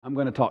I'm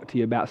going to talk to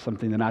you about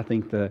something that I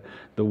think the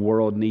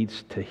world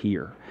needs to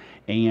hear.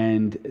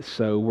 And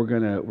so we're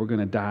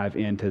gonna dive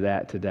into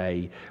that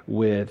today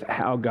with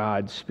how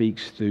God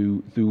speaks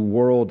through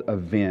world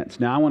events.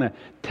 Now, I want to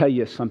tell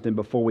you something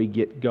before we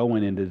get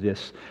going into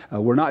this.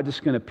 We're not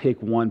just going to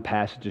pick one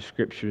passage of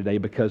Scripture today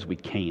because we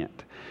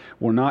can't.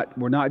 We're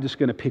not just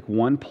going to pick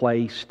one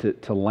place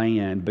to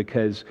land,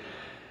 because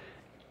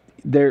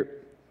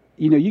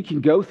you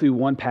can go through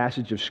one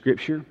passage of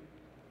Scripture,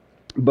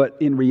 but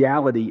in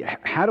reality,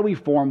 how do we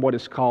form what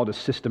is called a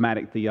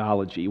systematic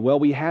theology? Well,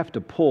 we have to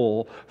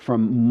pull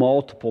from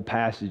multiple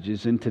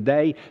passages. And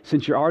today,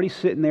 since you're already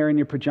sitting there in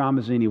your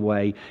pajamas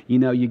anyway,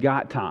 you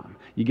got time.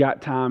 You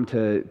got time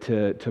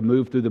to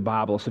move through the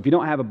Bible. So if you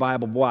don't have a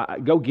Bible, boy,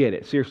 go get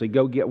it. Seriously,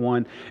 go get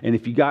one. And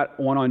if you got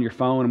one on your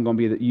phone, I'm going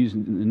to be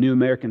using the New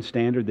American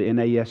Standard, the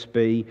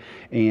NASB,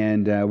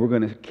 and we're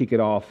going to kick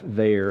it off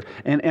there.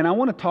 And I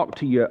want to talk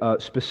to you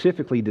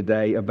specifically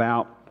today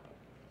about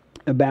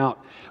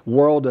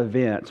world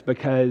events,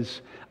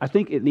 because I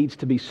think it needs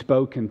to be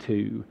spoken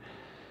to.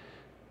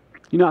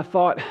 I've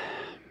thought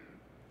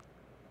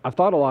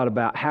a lot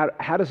about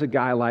how does a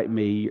guy like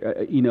me,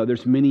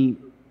 there's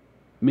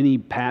many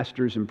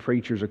pastors and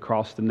preachers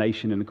across the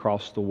nation and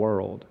across the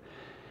world.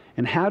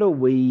 And how do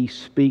we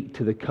speak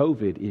to the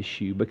COVID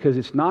issue? Because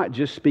it's not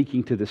just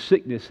speaking to the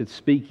sickness, it's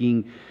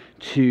speaking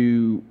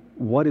to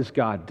what is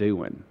God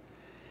doing.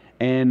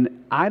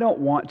 And I don't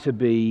want to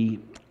be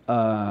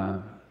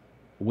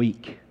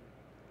weak.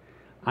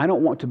 I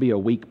don't want to be a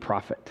weak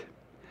prophet.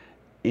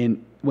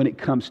 And when it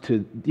comes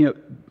to,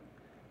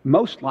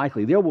 most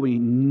likely there will be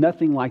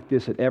nothing like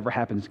this that ever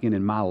happens again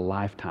in my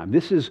lifetime.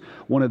 This is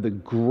one of the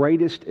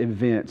greatest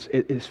events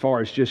as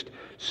far as just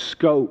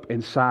scope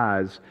and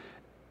size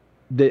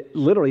that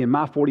literally in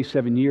my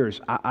 47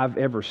 years I've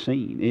ever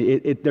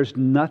seen. There's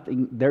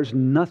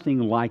nothing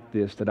like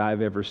this that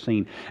I've ever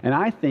seen. And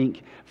I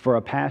think for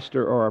a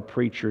pastor or a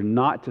preacher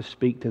not to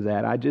speak to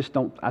that, I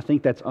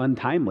think that's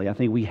untimely. I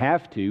think we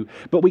have to,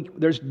 but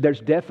there's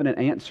definite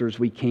answers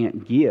we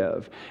can't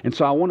give. And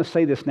so I want to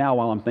say this now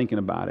while I'm thinking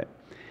about it.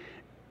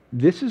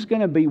 This is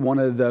going to be one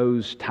of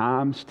those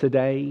times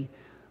today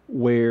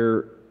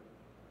where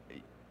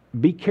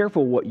be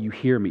careful what you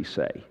hear me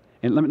say.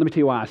 And let me tell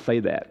you why I say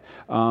that.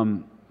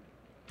 I'm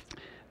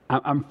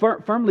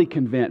firmly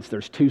convinced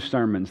there's two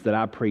sermons that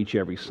I preach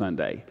every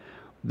Sunday.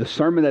 The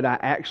sermon that I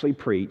actually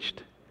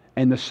preached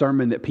and the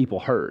sermon that people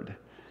heard.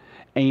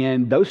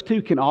 And those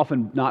two can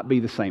often not be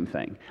the same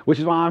thing, which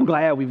is why I'm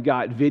glad we've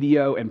got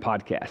video and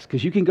podcasts,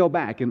 because you can go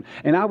back. And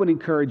I would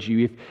encourage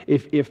you,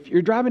 if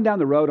you're driving down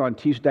the road on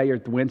Tuesday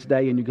or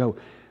Wednesday and you go,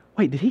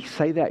 wait, did he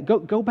say that?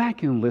 Go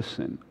back and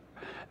listen.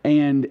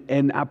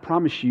 And I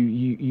promise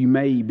you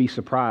may be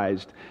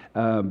surprised.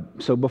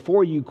 So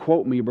before you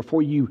quote me or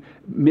before you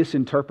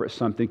misinterpret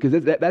something,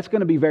 because that's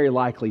going to be very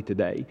likely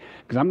today,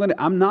 because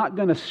I'm not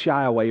going to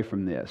shy away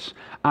from this.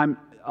 I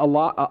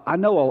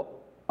know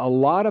a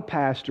lot of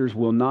pastors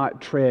will not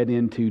tread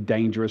into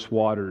dangerous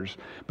waters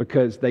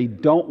because they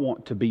don't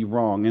want to be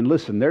wrong. And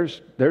listen,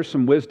 there's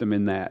some wisdom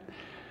in that.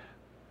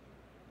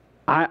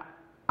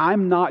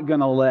 I'm not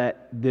going to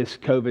let this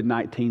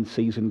COVID-19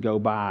 season go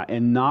by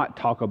and not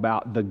talk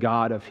about the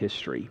God of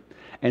history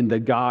and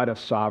the God of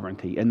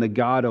sovereignty and the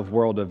God of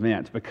world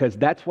events, because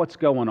that's what's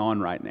going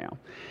on right now.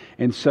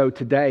 And so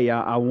today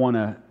I want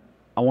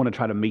to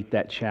try to meet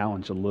that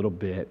challenge a little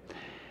bit.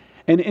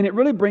 And it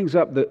really brings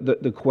up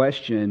the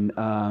question,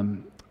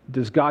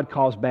 does God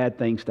cause bad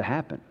things to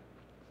happen?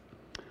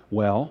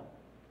 Well,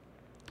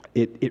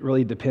 it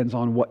really depends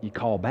on what you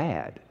call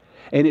bad.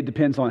 And it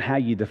depends on how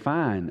you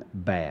define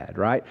bad,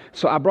 right?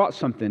 So I brought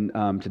something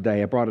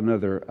today. I brought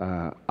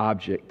another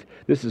object.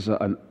 This is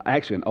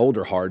actually an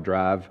older hard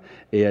drive.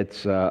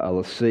 It's a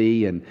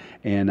LaCie,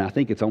 and I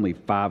think it's only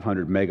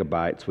 500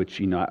 megabytes, which,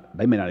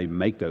 they may not even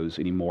make those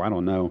anymore. I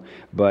don't know.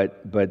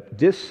 But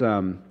this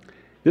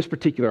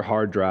particular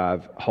hard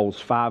drive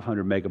holds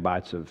 500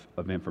 megabytes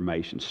of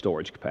information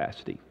storage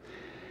capacity.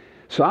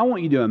 So I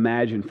want you to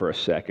imagine for a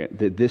second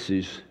that this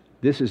is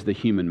the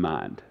human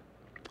mind.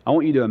 I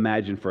want you to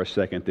imagine for a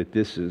second that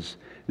this is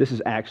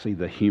actually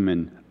the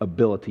human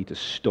ability to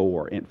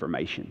store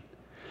information.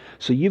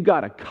 So you've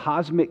got a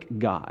cosmic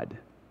God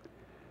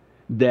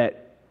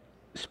that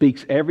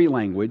speaks every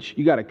language.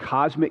 You got a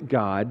cosmic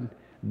God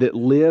that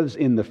lives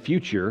in the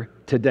future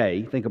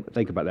today. Think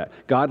about that.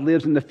 God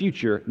lives in the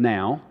future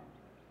now.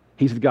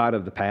 He's the God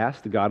of the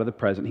past, the God of the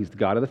present. He's the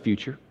God of the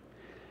future.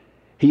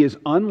 He is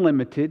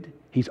unlimited.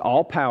 He's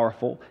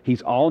all-powerful.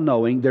 He's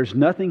all-knowing. There's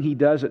nothing He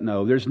doesn't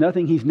know. There's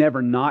nothing He's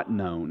never not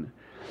known.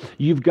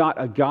 You've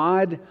got a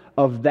God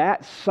of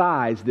that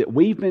size that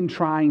we've been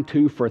trying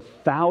to, for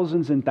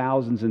thousands and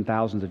thousands and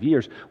thousands of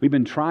years, we've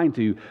been trying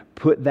to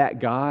put that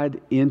God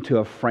into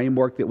a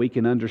framework that we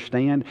can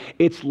understand.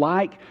 It's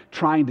like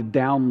trying to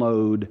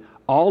download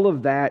all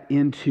of that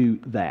into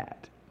that.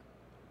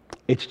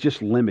 It's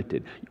just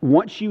limited.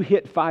 Once you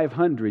hit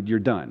 500, you're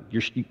done.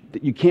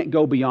 You can't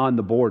go beyond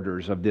the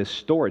borders of this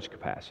storage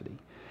capacity.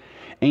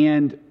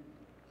 And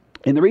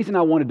And the reason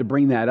I wanted to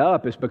bring that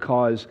up is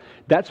because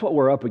that's what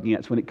we're up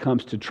against when it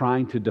comes to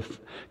trying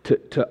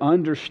to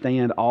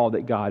understand all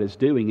that God is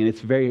doing.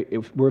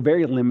 And we're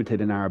very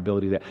limited in our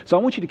ability to that. So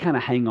I want you to kind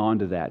of hang on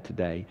to that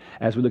today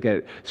as we look at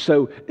it.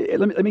 So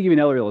let me give you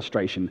another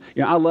illustration.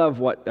 I love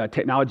what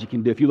technology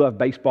can do. If you love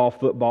baseball,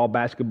 football,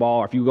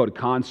 basketball, or if you go to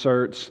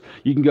concerts,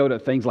 you can go to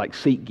things like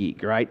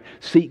SeatGeek, right?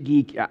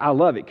 SeatGeek, I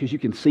love it because you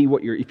can see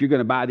if you're going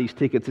to buy these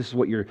tickets, this is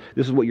what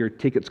your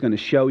ticket's going to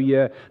show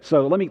you.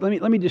 So let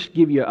me just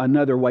give you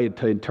another way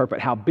to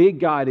interpret how big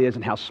God is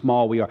and how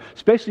small we are,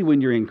 especially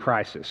when you're in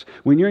crisis.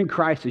 When you're in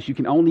crisis, you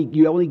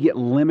only get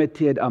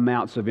limited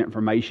amounts of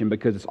information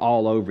because it's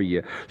all over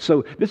you.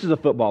 So this is a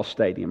football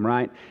stadium,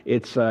 right?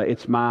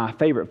 It's my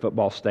favorite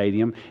football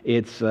stadium.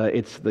 It's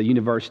the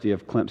University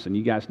of Clemson.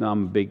 You guys know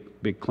I'm a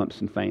big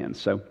Clemson fan.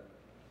 So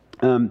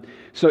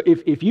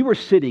if you were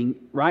sitting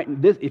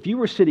if you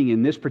were sitting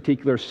in this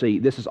particular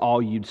seat, this is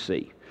all you'd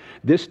see.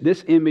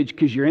 This image,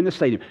 because you're in the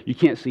stadium, you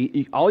can't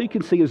see. All you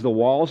can see is the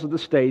walls of the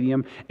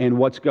stadium and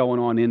what's going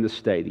on in the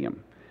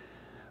stadium.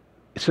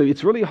 So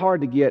it's really hard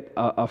to get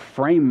a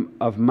frame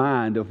of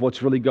mind of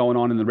what's really going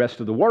on in the rest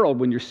of the world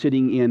when you're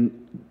sitting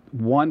in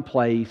one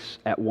place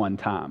at one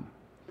time.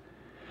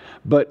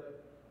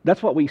 But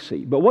that's what we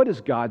see. But what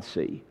does God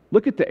see?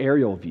 Look at the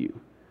aerial view.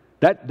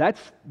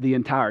 That's the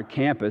entire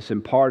campus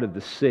and part of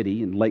the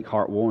city in Lake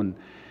Hartwell and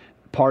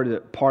part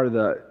of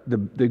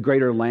the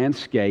greater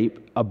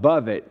landscape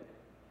above it.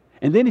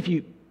 And then if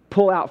you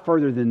pull out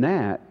further than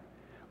that,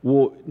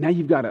 well, now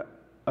you've got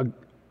a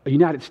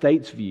United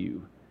States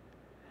view.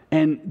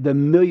 And the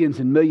millions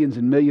and millions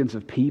and millions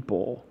of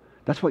people,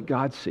 that's what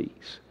God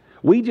sees.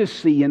 We just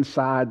see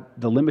inside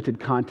the limited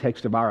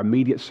context of our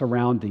immediate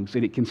surroundings,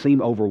 and it can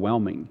seem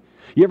overwhelming.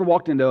 You ever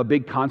walked into a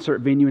big concert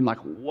venue and like,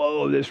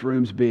 whoa, this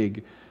room's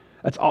big.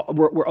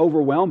 We're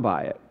overwhelmed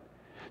by it.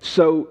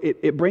 So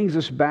it brings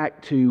us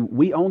back to,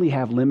 we only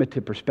have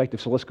limited perspective.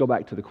 So let's go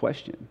back to the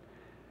question.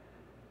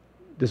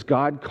 Does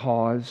God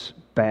cause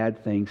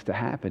bad things to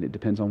happen? It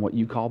depends on what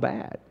you call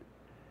bad.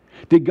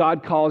 Did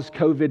God cause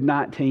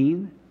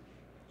COVID-19?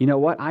 You know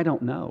what? I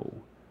don't know.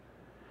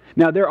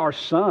 Now, there are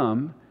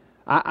some,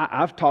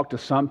 I've talked to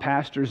some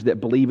pastors that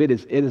believe it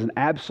is an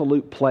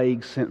absolute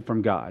plague sent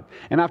from God.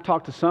 And I've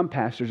talked to some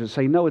pastors that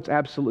say, no, it's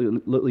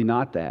absolutely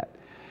not that.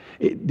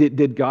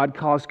 Did God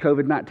cause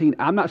COVID-19?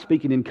 I'm not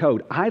speaking in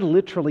code. I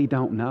literally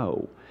don't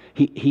know.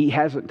 He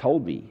hasn't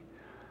told me.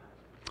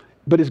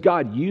 But is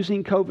God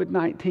using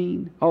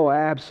COVID-19? Oh,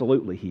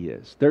 absolutely He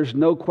is. There's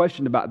no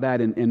question about that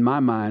in my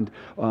mind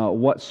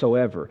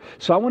whatsoever.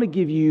 So I want to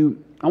give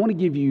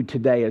you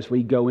today, as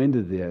we go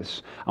into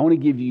this, I want to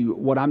give you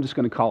what I'm just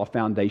going to call a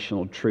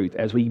foundational truth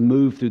as we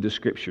move through the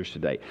Scriptures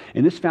today.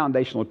 And this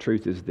foundational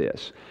truth is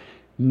this.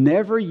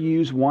 Never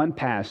use one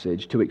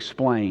passage to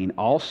explain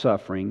all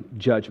suffering,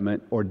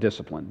 judgment, or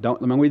discipline.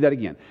 Let me read that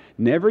again.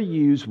 Never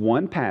use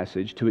one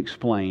passage to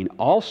explain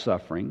all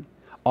suffering,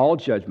 all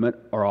judgment,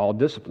 or all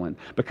discipline,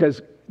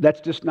 because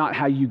that's just not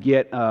how you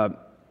get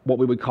what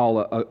we would call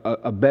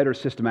a better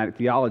systematic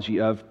theology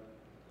of,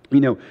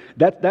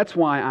 that's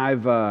why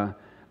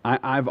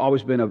I've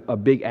always been a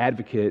big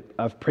advocate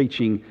of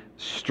preaching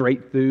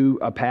straight through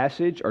a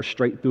passage or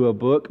straight through a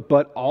book,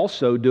 but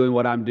also doing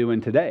what I'm doing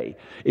today,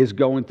 is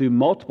going through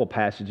multiple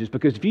passages.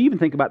 Because if you even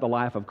think about the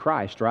life of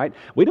Christ, right?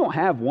 We don't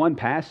have one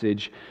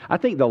passage. I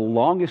think the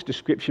longest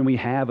description we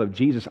have of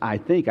Jesus,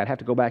 I'd have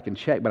to go back and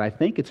check, but I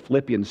think it's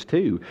Philippians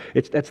 2.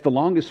 That's the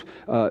longest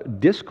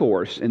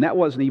discourse, and that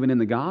wasn't even in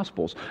the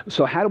Gospels.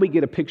 So how do we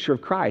get a picture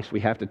of Christ? We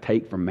have to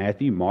take from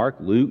Matthew, Mark,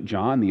 Luke,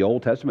 John, the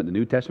Old Testament, the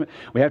New Testament.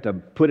 We have to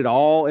put it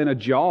all in a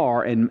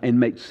jar and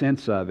make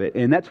sense of it.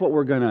 And that's what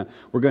we're going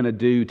to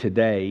do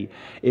today,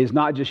 is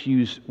not just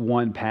use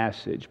one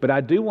passage. But I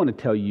do want to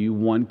tell you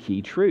one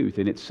key truth,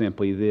 and it's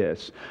simply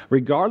this.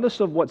 Regardless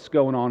of what's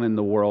going on in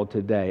the world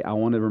today, I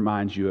want to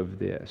remind you of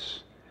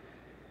this.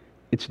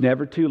 It's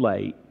never too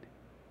late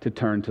to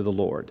turn to the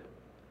Lord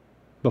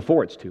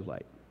before it's too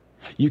late.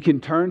 You can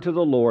turn to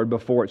the Lord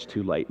before it's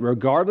too late.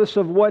 Regardless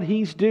of what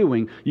He's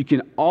doing,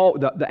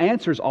 the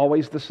answer is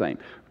always the same.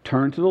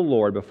 Turn to the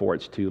Lord before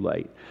it's too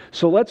late.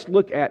 So let's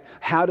look at,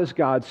 how does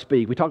God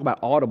speak? We talked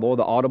about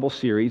the Audible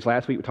series.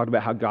 Last week we talked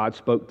about how God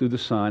spoke through the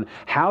Son.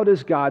 How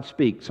does God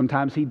speak?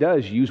 Sometimes He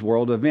does use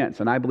world events,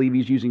 and I believe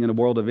He's using a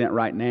world event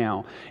right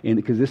now,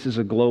 because this is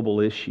a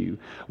global issue.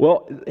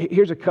 Well,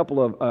 here's a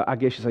couple of,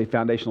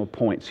 foundational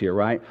points here,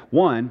 right?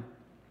 One,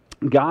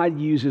 God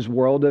uses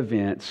world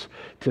events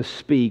to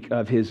speak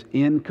of His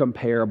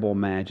incomparable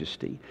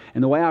majesty.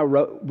 And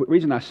the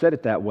reason I said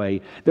it that way,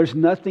 there's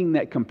nothing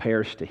that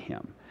compares to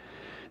Him.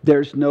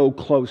 There's no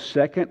close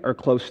second or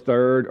close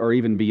third or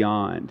even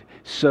beyond.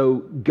 So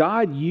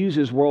God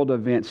uses world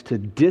events to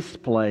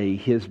display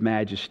His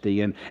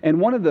majesty. And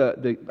one of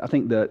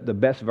the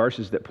best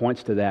verses that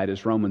points to that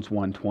is Romans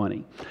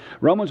 1:20.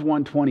 Romans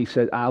 1:20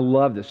 says, I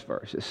love this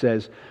verse. It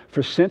says,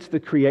 "For since the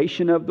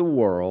creation of the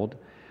world,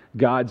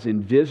 God's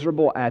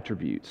invisible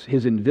attributes.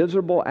 His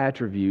invisible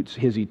attributes,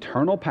 His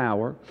eternal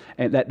power,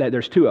 and that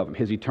there's two of them,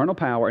 His eternal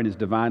power and His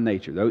divine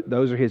nature.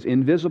 Those are His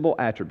invisible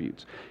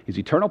attributes. His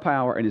eternal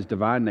power and His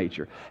divine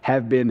nature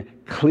have been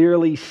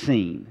clearly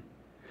seen,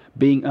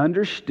 being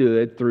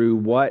understood through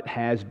what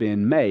has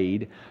been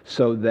made,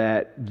 so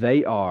that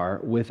they are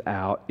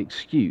without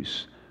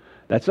excuse.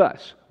 That's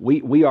us.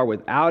 We are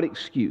without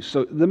excuse.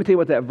 So let me tell you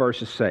what that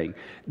verse is saying.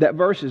 That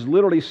verse is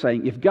literally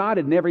saying, if God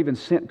had never even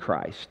sent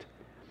Christ,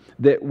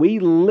 that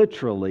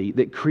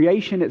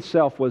creation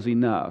itself was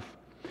enough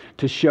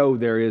to show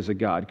there is a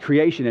God.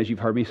 Creation, as you've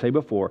heard me say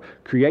before,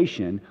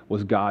 creation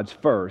was God's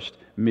first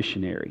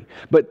missionary.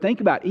 But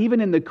think about, even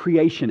in the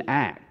creation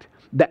act,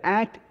 the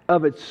act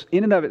of its,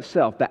 in and of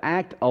itself, the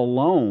act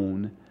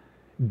alone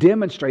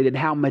demonstrated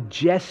how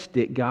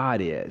majestic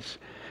God is.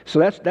 So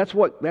that's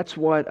what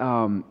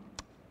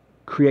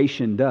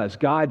creation does.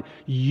 God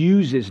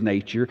uses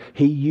nature.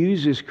 He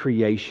uses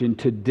creation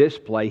to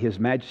display His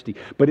majesty.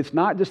 But it's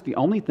not just the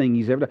only thing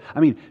He's ever done.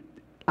 I mean,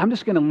 I'm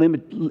just going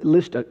to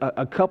list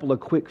a couple of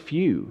quick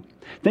few.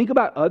 Think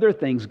about other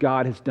things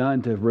God has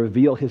done to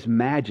reveal His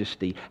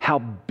majesty, how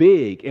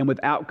big and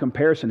without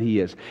comparison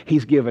He is.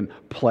 He's given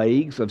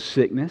plagues of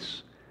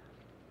sickness.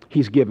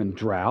 He's given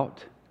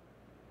drought.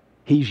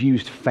 He's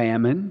used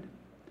famine.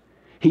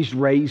 He's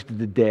raised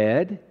the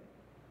dead.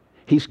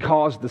 He's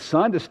caused the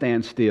sun to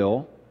stand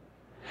still.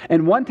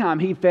 And one time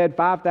He fed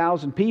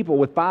 5,000 people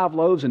with 5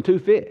 loaves and 2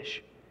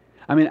 fish.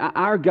 I mean,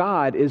 our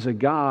God is a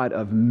God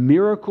of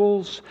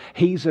miracles.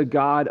 He's a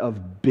God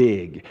of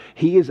big.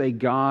 He is a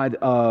God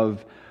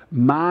of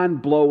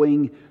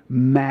mind-blowing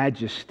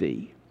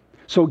majesty.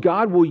 So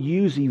God will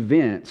use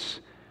events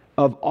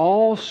of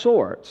all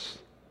sorts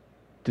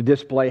to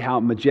display how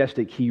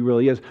majestic He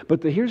really is.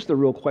 But here's the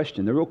real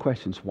question. The real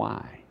question is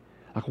why?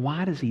 Like,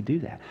 why does He do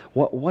that?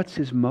 What's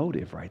His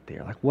motive right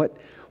there? Like,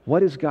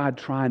 what is God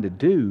trying to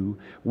do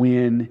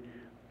when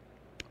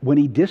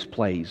He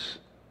displays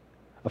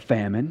a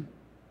famine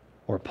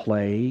or a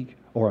plague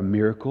or a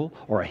miracle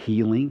or a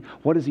healing?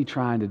 What is He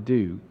trying to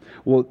do?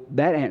 Well,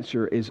 that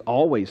answer is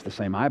always the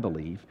same, I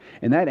believe.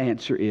 And that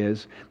answer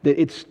is that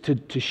it's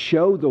to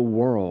show the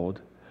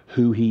world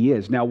who He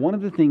is. Now, one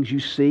of the things you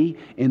see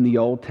in the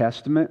Old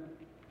Testament,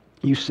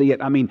 you see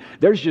it. I mean,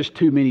 there's just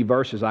too many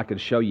verses I could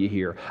show you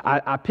here.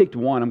 I picked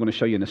one I'm going to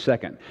show you in a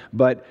second.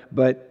 But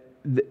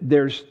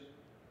there's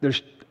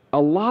a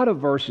lot of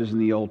verses in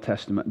the Old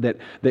Testament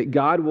that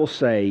God will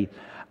say,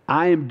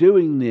 I am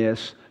doing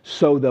this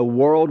so the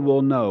world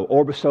will know,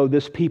 or so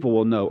this people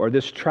will know, or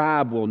this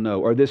tribe will know,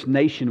 or this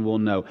nation will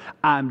know.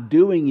 I'm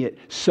doing it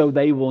so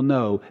they will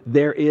know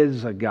there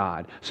is a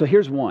God. So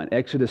here's one,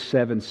 Exodus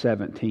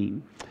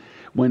 7:17.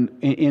 When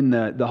in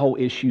the whole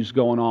issues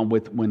going on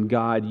with when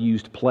God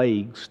used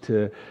plagues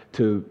to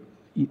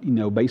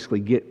basically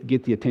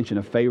get the attention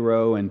of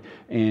Pharaoh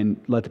and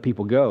let the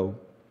people go.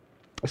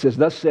 It says,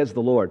 thus says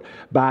the Lord,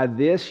 by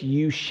this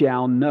you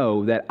shall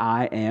know that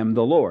I am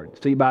the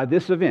Lord. See, by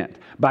this event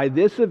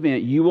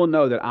you will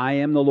know that I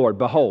am the Lord.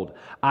 Behold,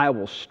 I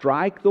will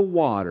strike the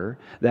water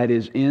that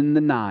is in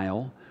the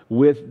Nile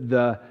with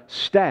the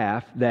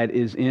staff that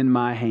is in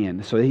my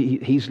hand. So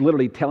he's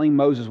literally telling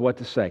Moses what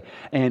to say.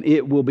 And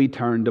it will be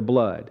turned to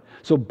blood.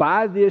 So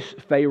by this,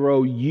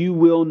 Pharaoh, you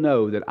will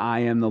know that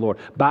I am the Lord.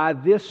 By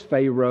this,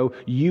 Pharaoh,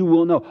 you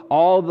will know.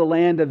 All the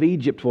land of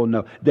Egypt will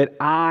know that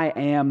I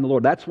am the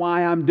Lord. That's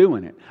why I'm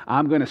doing it.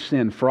 I'm going to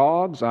send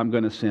frogs. I'm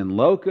going to send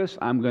locusts.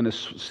 I'm going to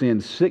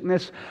send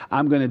sickness.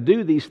 I'm going to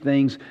do these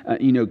things,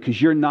 because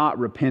you're not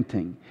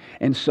repenting.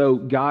 And so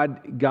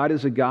God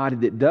is a God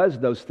that does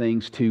those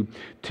things to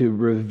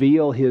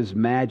reveal His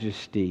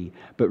majesty.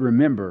 But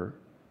remember,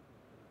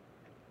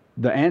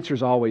 the answer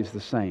is always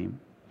the same.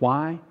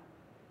 Why?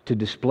 To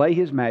display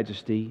His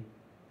majesty.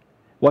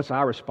 What's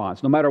our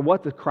response? No matter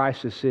what the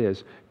crisis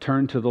is,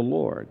 turn to the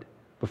Lord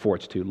before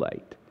it's too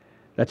late.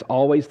 That's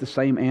always the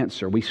same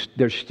answer.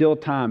 There's still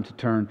time to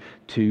turn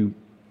to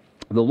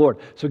the Lord.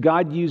 So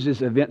God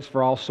uses events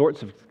for all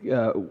sorts of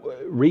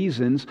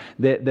reasons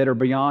that are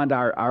beyond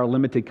our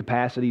limited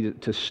capacity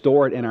to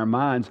store it in our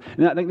minds.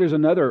 And I think there's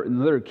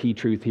another key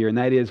truth here, and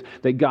that is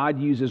that God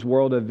uses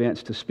world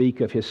events to speak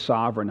of His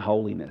sovereign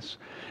holiness.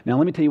 Now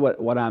let me tell you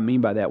what I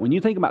mean by that. When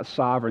you think about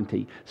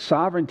sovereignty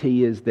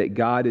is that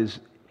God is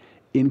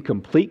in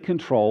complete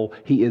control.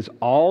 He is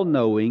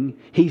all-knowing.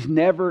 He's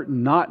never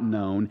not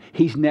known.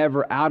 He's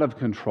never out of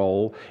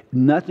control.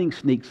 Nothing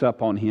sneaks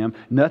up on Him.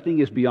 Nothing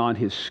is beyond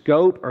His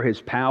scope or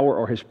His power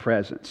or His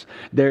presence.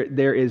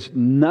 There is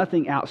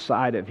nothing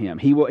outside of Him.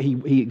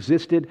 He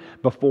existed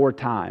before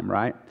time,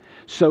 right?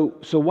 So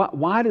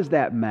why does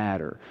that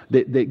matter?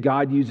 That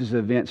God uses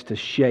events to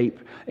shape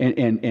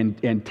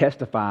and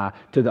testify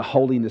to the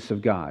holiness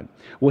of God.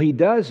 Well, He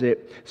does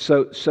it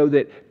so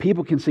that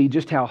people can see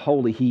just how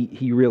holy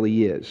He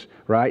really is,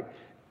 right?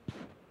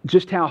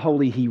 Just how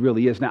holy He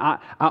really is.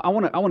 Now, I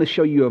want to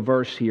show you a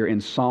verse here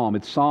in Psalm.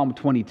 It's Psalm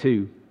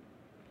 22.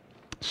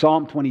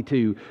 Psalm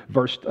 22,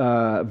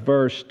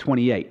 verse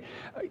 28.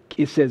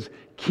 It says,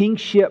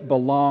 "Kingship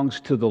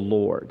belongs to the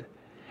Lord,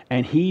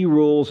 and He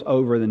rules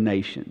over the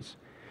nations.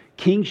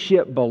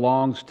 Kingship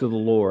belongs to the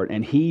Lord,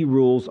 and He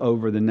rules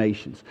over the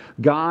nations.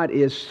 God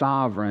is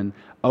sovereign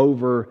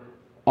over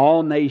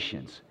all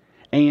nations,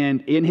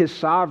 and in His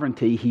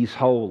sovereignty, He's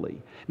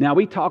holy. Now,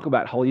 we talk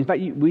about holy. In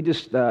fact,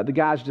 the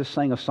guys just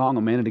sang a song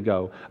a minute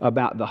ago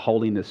about the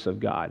holiness of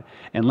God.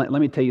 And let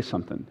me tell you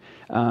something.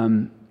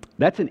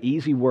 That's an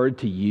easy word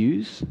to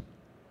use.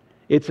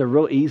 It's a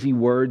real easy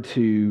word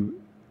to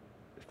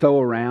throw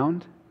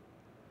around.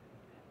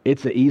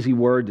 It's an easy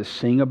word to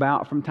sing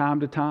about from time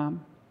to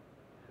time.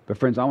 But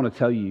friends, I want to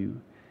tell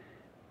you,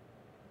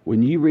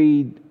 when you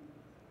read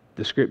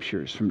the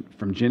Scriptures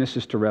from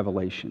Genesis to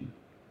Revelation,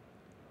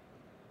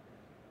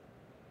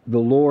 the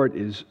Lord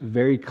is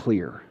very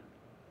clear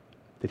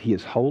that He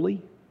is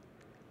holy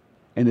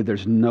and that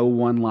there's no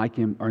one like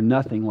Him or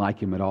nothing like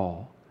Him at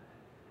all.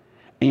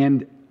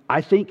 And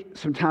I think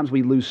sometimes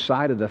we lose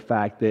sight of the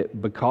fact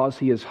that because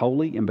He is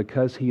holy and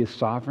because He is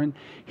sovereign,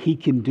 He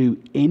can do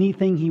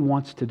anything He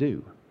wants to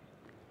do.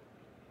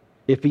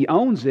 If He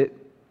owns it,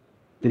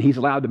 then He's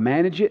allowed to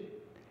manage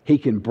it. He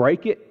can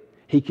break it.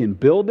 He can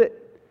build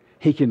it.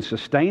 He can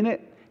sustain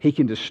it. He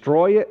can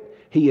destroy it.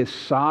 He is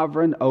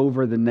sovereign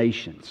over the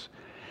nations.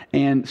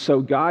 And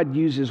so God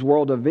uses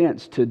world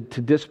events to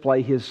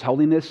display His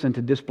holiness and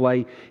to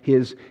display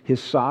His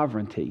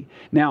sovereignty.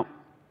 Now,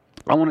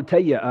 I want to tell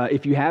you,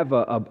 if you have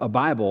a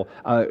Bible,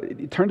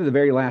 turn to the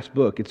very last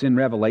book. It's in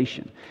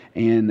Revelation,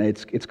 and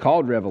it's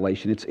called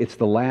Revelation. It's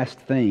the last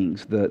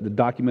things, the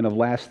document of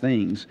last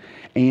things.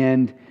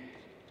 And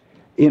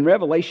in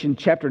Revelation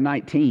chapter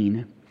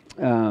 19,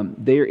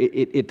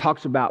 it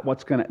talks about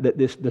what's going to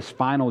this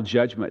final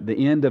judgment,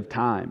 the end of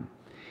time.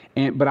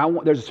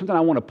 But there's something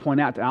I want to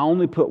point out. I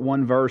only put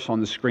one verse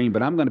on the screen,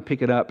 but I'm going to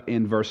pick it up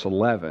in verse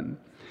 11.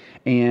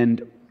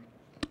 And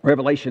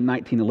Revelation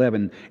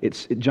 19:11,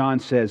 John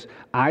says,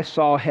 "I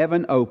saw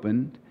heaven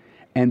opened,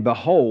 and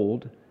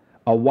behold,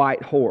 a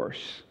white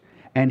horse,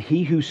 and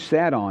He who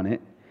sat on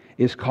it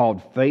is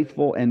called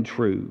Faithful and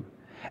True,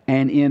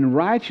 and in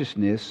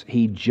righteousness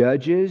He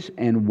judges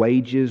and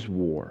wages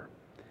war.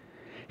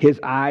 His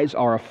eyes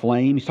are a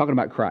flame." He's talking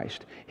about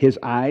Christ. "His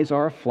eyes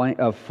are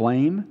of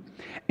flame,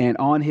 and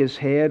on His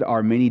head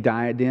are many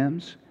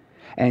diadems,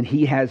 and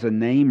He has a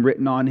name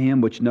written on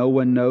Him which no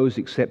one knows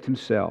except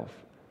Himself.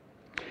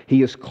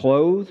 He is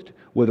clothed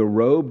with a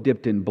robe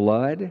dipped in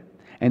blood,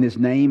 and His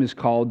name is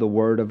called the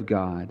Word of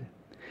God.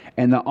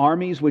 And the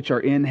armies which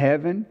are in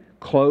heaven,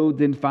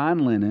 clothed in fine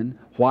linen,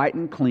 white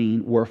and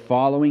clean, were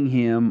following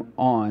Him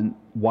on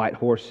white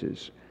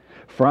horses.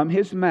 From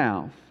His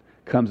mouth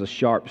comes a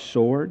sharp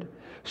sword,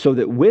 so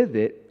that with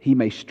it He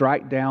may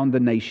strike down the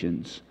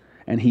nations,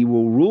 and He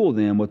will rule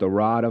them with a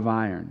rod of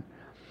iron.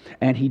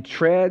 And He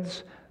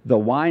treads the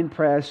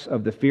winepress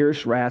of the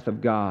fierce wrath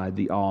of God,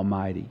 the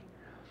Almighty.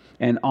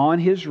 And on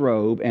His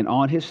robe and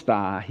on His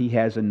thigh He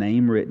has a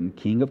name written,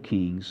 King of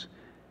Kings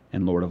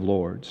and Lord of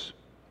Lords."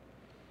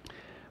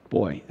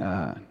 Boy,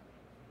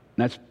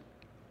 it's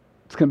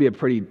going to be a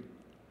pretty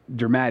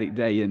dramatic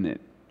day, isn't it?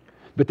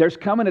 But there's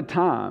coming a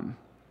time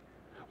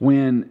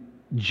when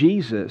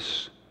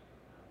Jesus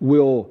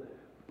will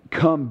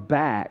come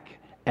back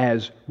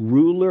as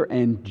ruler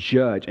and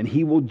judge, and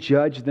He will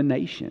judge the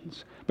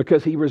nations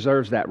because He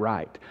reserves that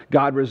right.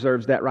 God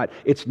reserves that right.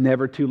 It's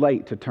never too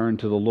late to turn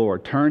to the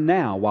Lord. Turn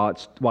now while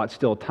it's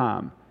still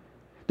time.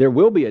 There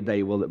will be a day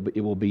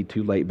it will be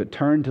too late, but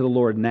turn to the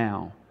Lord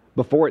now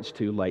before it's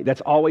too late.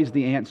 That's always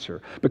the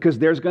answer, because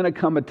there's going to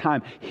come a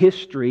time.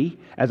 History,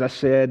 as I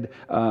said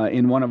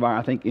in one of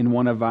our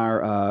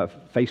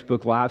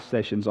Facebook Live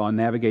sessions on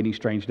Navigating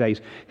Strange Days,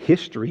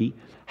 history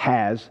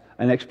has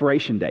an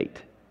expiration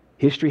date.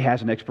 History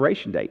has an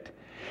expiration date.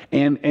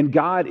 And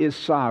God is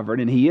sovereign,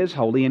 and He is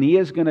holy, and He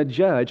is going to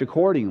judge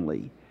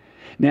accordingly.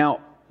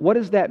 Now, what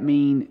does that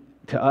mean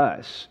to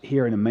us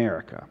here in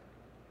America?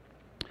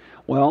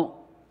 Well,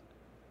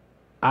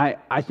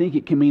 I think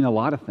it can mean a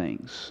lot of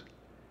things.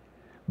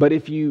 But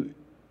if you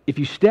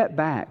step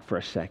back for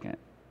a second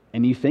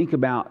and you think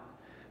about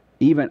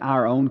even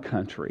our own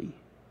country,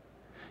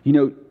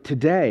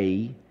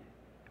 today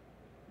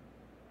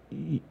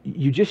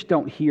you just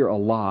don't hear a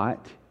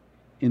lot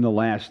in the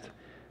last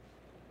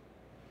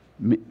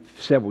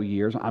several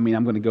years. I mean,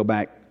 I'm going to go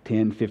back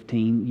 10,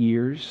 15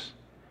 years.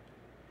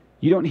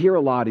 You don't hear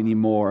a lot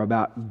anymore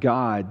about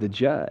God the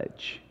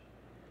judge.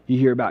 You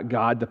hear about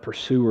God the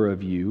pursuer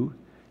of you.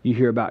 You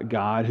hear about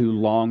God who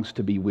longs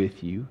to be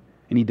with you,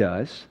 and He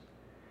does.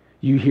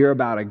 You hear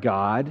about a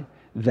God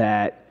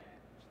that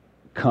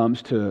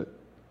comes to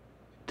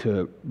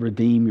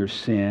redeem your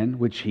sin,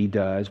 which He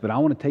does. But I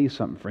want to tell you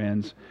something,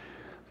 friends.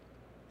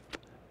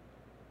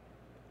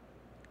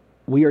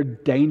 We are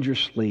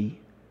dangerously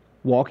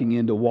walking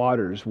into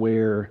waters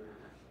where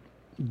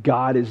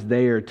God is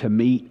there to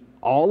meet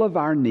all of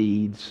our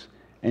needs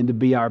and to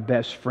be our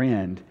best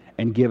friend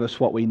and give us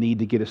what we need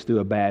to get us through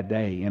a bad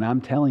day. And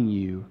I'm telling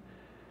you,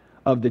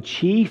 of the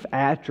chief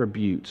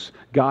attributes,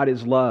 God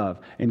is love,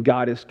 and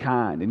God is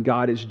kind, and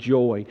God is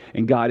joy,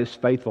 and God is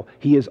faithful.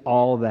 He is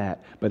all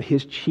that. But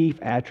His chief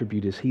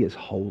attribute is He is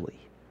holy.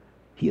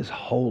 He is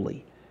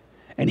holy.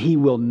 And He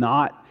will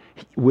not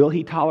Will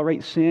he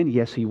tolerate sin?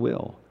 Yes, he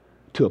will,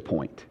 to a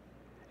point.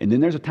 And then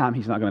there's a time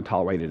he's not going to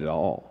tolerate it at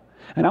all.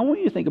 And I want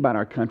you to think about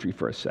our country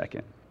for a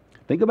second.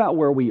 Think about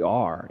where we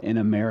are in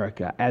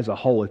America as a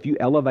whole. If you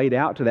elevate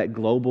out to that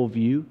global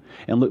view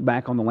and look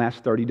back on the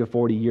last 30 to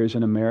 40 years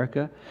in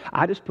America,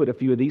 I just put a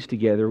few of these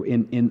together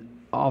in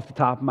off the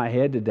top of my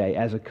head today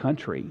as a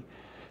country.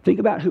 Think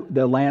about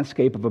the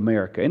landscape of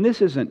America. And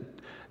this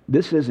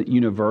isn't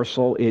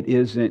universal. It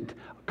isn't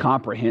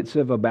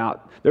comprehensive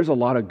about, there's a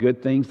lot of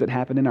good things that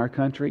happen in our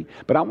country,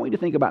 but I want you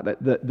to think about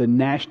the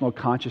national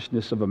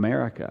consciousness of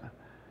America.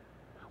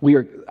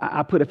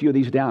 I put a few of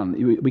these down.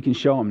 We can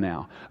show them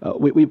now.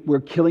 We're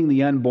killing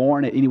the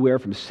unborn at anywhere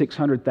from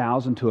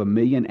 600,000 to 1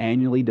 million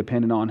annually,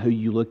 depending on who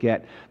you look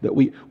at. That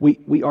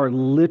we are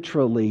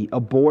literally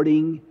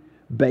aborting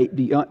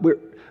we're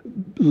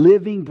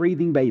living,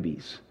 breathing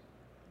babies.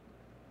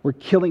 We're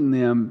killing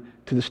them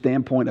to the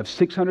standpoint of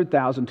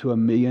 600,000 to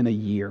 1 million a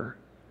year.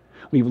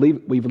 We've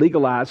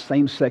legalized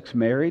same-sex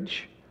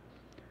marriage.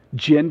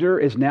 Gender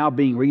is now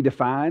being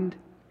redefined.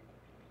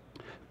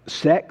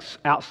 Sex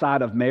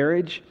outside of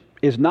marriage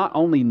is not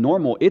only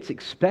normal, it's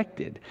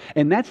expected.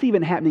 And that's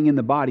even happening in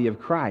the body of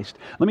Christ.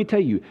 Let me tell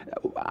you,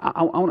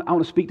 I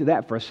want to speak to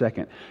that for a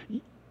second.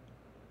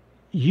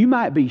 You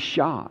might be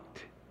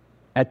shocked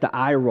at the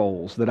eye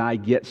rolls that I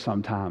get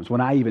sometimes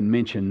when I even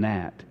mention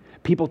that.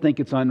 People think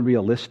it's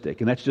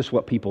unrealistic, and that's just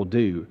what people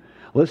do.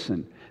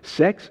 Listen,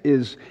 sex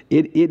is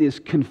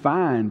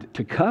confined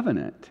to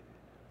covenant,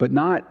 but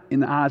not in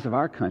the eyes of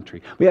our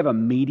country. We have a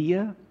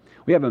media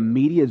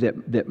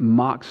that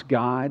mocks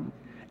God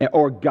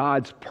or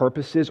God's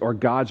purposes or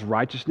God's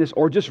righteousness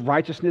or just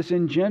righteousness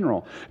in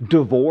general.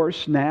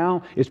 Divorce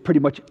now is pretty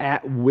much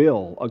at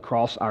will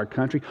across our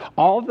country.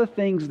 All the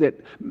things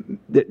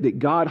that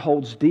God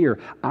holds dear,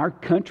 our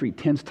country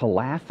tends to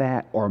laugh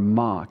at or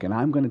mock. And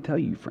I'm going to tell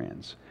you,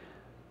 friends,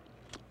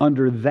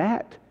 under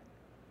that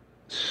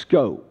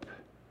scope,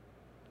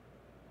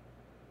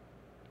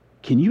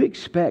 can you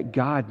expect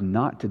God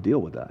not to deal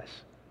with us?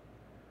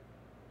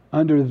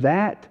 Under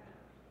that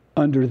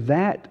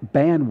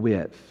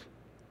bandwidth,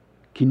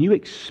 can you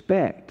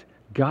expect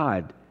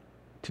God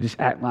to just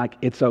act like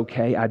it's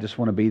okay, I just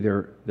want to be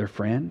their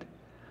friend?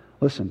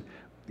 Listen,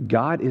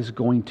 God is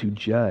going to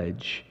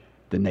judge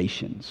the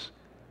nations,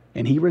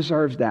 and He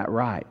reserves that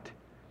right.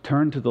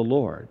 Turn to the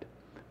Lord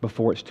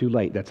before it's too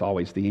late. That's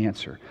always the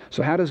answer.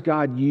 So how does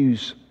God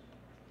use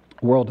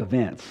world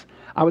events?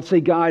 I would say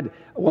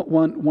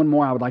one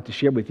more I would like to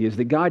share with you is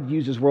that God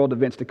uses world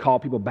events to call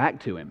people back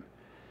to Him.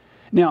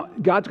 Now,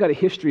 God's got a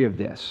history of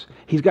this.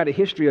 He's got a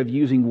history of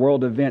using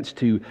world events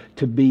to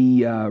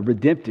be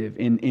redemptive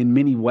in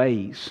many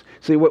ways.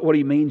 So what do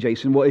you mean,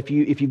 Jason? Well, if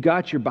you've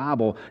got your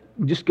Bible,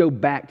 just go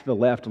back to the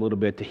left a little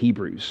bit to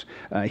Hebrews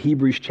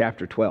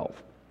chapter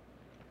 12.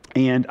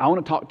 And I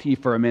want to talk to you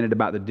for a minute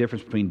about the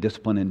difference between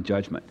discipline and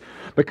judgment.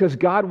 Because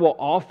God will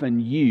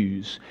often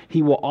use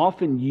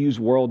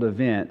world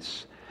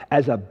events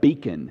as a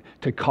beacon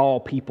to call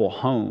people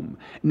home.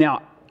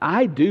 Now,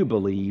 I do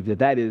believe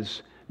that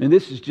is, and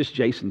this is just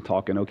Jason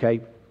talking,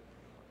 okay?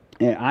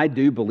 And I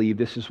do believe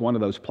this is one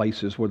of those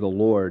places where the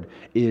Lord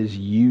is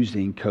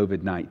using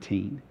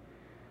COVID-19.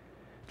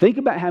 Think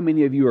about how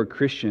many of you are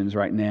Christians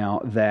right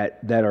now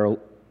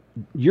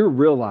you're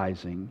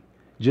realizing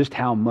just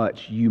how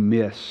much you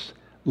miss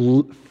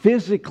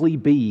physically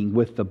being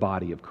with the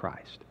body of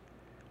Christ.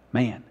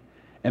 Man,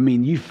 I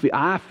mean,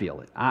 I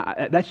feel it.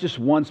 That's just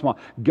one small...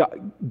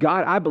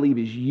 God, I believe,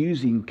 is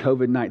using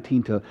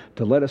COVID-19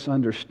 to let us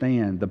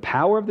understand the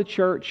power of the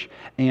church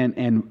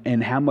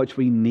and how much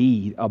we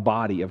need a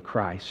body of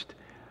Christ.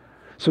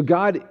 So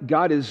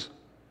God is...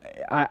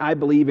 I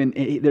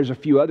believe there's a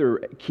few other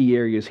key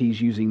areas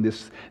He's using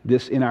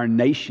this in our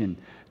nation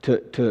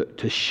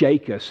to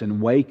shake us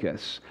and wake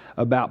us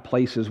about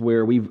places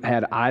where we've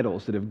had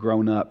idols that have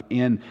grown up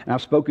in. And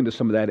I've spoken to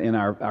some of that in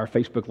our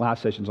Facebook Live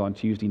sessions on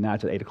Tuesday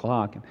nights at 8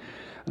 o'clock.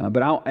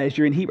 But as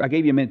you're in Hebrews, I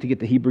gave you a minute to get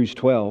to Hebrews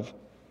 12.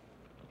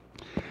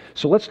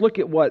 So let's look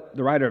at what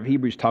the writer of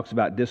Hebrews talks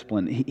about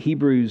discipline.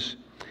 Hebrews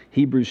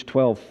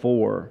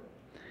 12:4.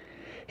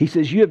 He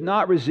says, "You have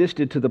not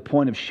resisted to the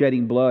point of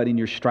shedding blood in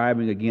your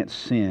striving against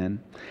sin,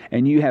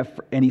 and you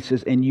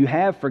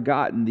have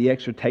forgotten the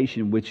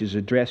exhortation which is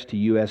addressed to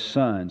you as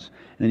sons."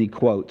 And then he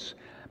quotes,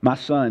 "My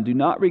son, do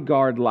not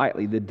regard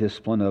lightly the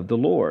discipline of the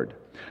Lord,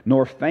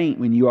 nor faint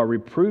when you are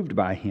reproved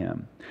by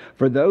Him.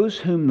 For those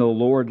whom the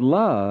Lord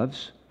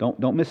loves,"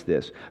 don't miss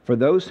this, "for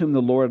those whom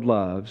the Lord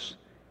loves,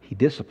 He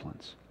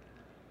disciplines.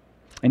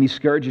 And He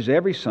scourges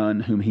every son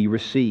whom He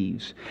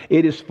receives.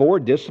 It is for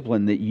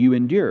discipline that you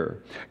endure.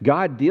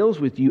 God deals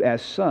with you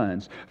as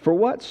sons. For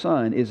what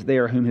son is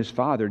there whom his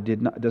father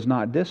does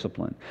not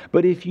discipline?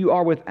 But if you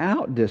are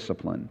without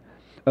discipline,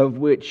 of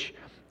which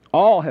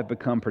all have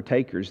become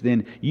partakers,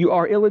 then you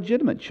are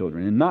illegitimate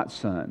children and not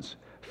sons.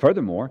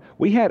 Furthermore,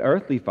 we had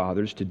earthly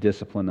fathers to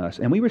discipline us,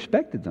 and we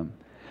respected them.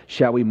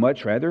 Shall we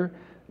much rather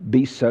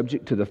be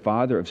subject to the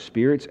Father of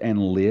spirits and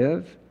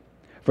live?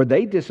 For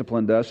they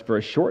disciplined us for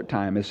a short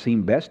time as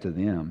seemed best to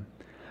them.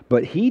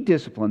 But He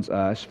disciplines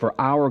us for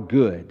our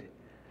good,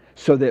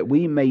 so that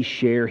we may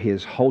share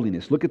His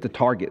holiness. Look at the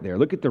target there.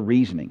 Look at the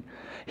reasoning.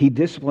 He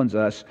disciplines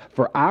us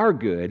for our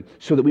good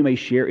so that we may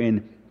share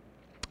in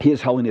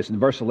His holiness. And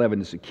verse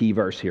 11 is a key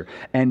verse here.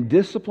 And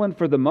discipline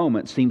for the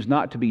moment seems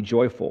not to be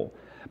joyful,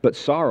 but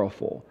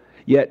sorrowful.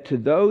 Yet to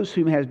those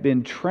whom has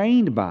been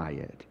trained by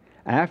it,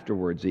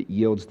 afterwards it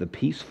yields the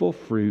peaceful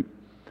fruit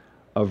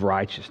of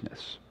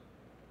righteousness.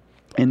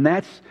 And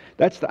that's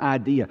the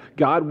idea.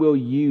 God will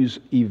use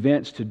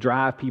events to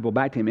drive people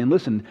back to Him. And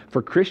listen,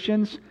 for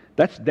Christians,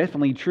 that's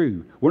definitely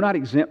true. We're not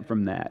exempt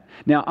from that.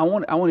 Now, I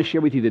want to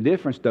share with you the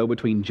difference, though,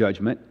 between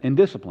judgment and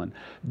discipline.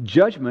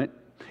 Judgment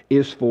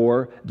is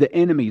for the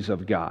enemies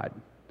of God.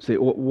 Say,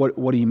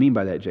 what do you mean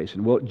by that,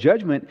 Jason? Well,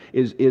 judgment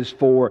is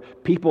for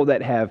people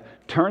that have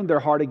turned their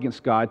heart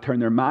against God, turned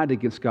their mind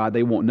against God.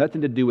 They want nothing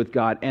to do with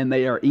God, and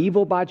they are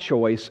evil by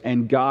choice,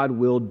 and God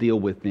will deal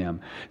with them.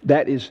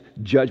 That is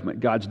judgment.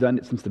 God's done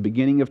it since the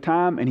beginning of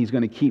time, and He's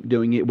going to keep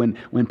doing it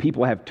when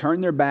people have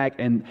turned their back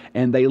and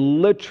they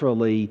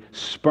literally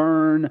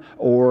spurn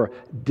or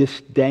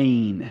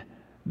disdain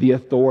the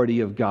authority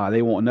of God.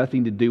 They want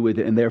nothing to do with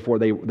it, and therefore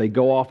they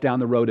go off down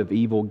the road of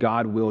evil.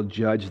 God will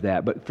judge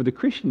that. But for the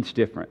Christian, it's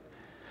different.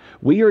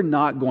 We are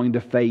not going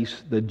to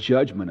face the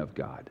judgment of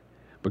God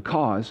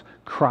because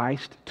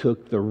Christ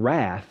took the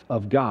wrath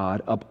of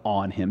God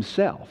upon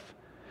Himself.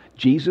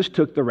 Jesus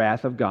took the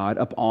wrath of God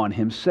upon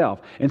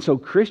Himself. And so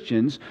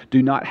Christians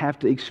do not have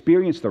to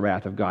experience the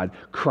wrath of God.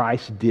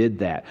 Christ did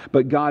that.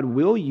 But God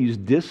will use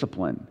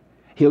discipline.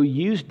 He'll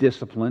use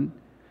discipline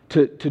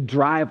to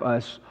drive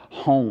us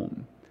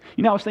home.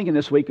 You know, I was thinking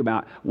this week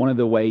about one of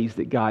the ways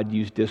that God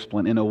used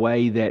discipline in a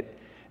way that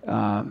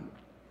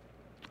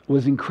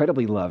was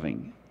incredibly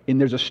loving.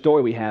 And there's a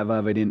story we have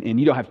of it, and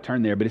you don't have to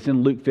turn there, but it's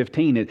in Luke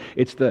 15.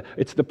 It's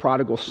the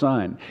prodigal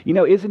son. You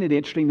know, isn't it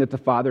interesting that the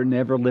father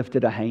never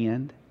lifted a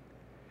hand?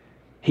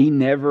 He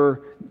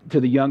never, to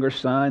the younger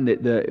son,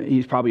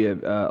 he's probably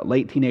a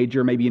late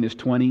teenager, maybe in his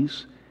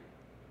 20s.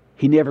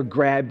 He never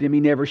grabbed him. He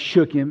never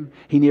shook him.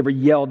 He never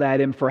yelled at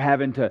him for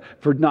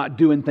not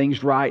doing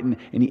things right, and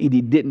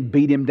he didn't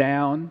beat him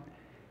down.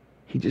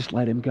 He just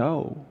let him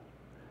go.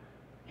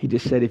 He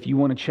just said, if you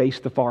want to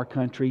chase the far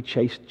country,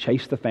 chase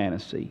the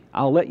fantasy.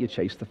 I'll let you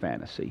chase the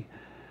fantasy.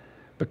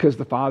 Because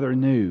the father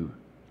knew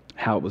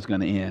how it was going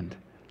to end.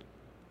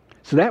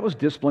 So that was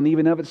discipline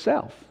even of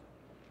itself.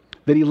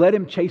 That he let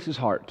him chase his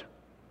heart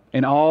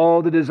and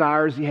all the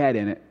desires he had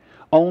in it,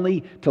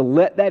 only to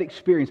let that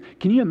experience.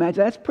 Can you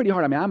imagine? That's pretty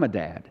hard. I mean, I'm a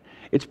dad.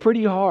 It's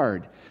pretty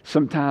hard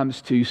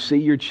sometimes to see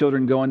your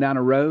children going down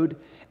a road,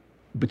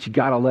 but you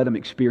got to let them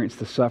experience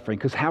the suffering,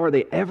 because how are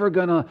they ever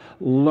going to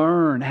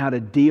learn how to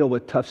deal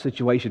with tough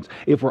situations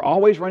if we're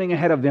always running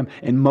ahead of them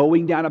and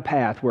mowing down a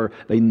path where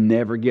they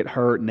never get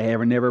hurt,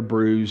 never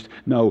bruised?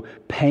 No,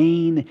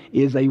 pain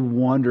is a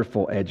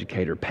wonderful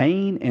educator.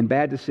 Pain and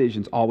bad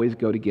decisions always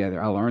go together.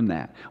 I learned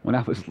that when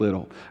I was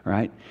little,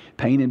 right?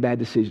 Pain and bad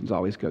decisions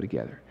always go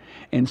together.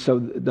 And so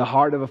the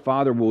heart of a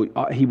father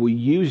will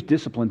use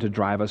discipline to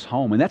drive us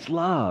home, and that's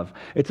love.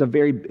 It's a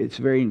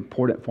very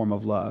important form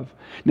of love.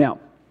 Now,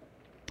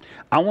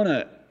 I want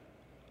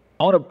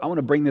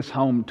to bring this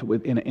home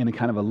in a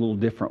kind of a little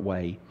different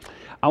way.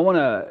 I want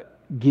to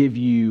give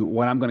you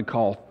what I'm going to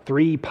call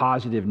 3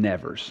 positive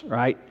nevers,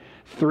 right?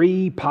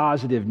 3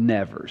 positive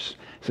nevers.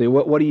 So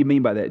what do you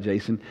mean by that,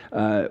 Jason?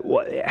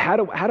 How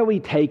do we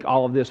take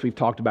all of this we've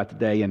talked about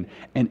today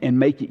and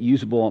make it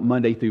usable on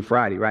Monday through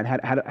Friday, right?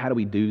 How do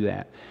we do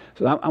that?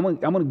 So I'm going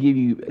to give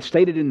you,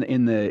 stated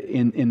in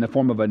the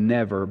form of a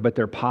never, but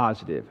they're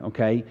positive,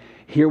 okay?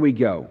 Here we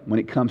go when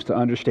it comes to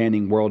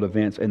understanding world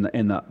events and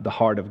the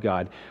heart of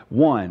God.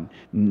 1,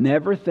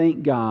 never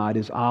think God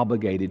is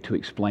obligated to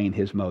explain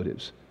His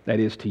motives.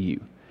 That is to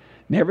you.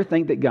 Never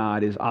think that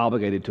God is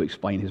obligated to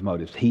explain His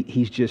motives.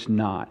 He's just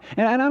not.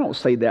 And I don't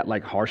say that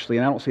like harshly,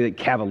 and I don't say that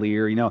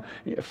cavalier,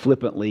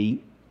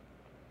 flippantly.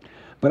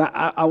 But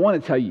I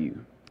want to tell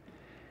you.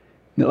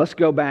 Now let's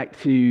go back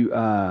to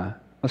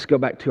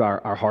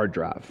our hard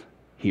drive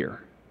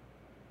here.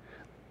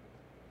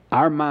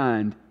 Our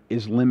mind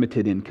is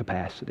limited in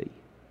capacity.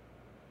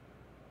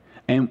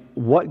 And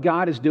what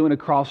God is doing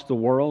across the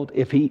world,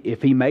 if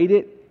He made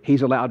it,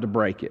 He's allowed to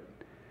break it.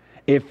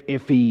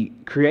 If He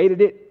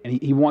created it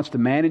and He wants to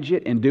manage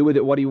it and do with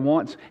it what He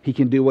wants, He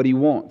can do what He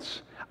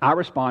wants. Our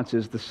response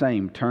is the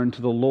same. Turn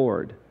to the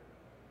Lord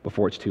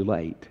before it's too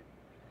late.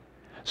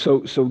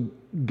 So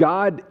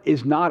God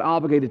is not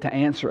obligated to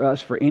answer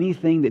us for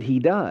anything that He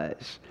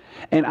does.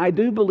 And I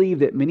do believe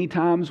that many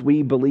times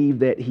we believe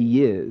that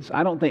He is.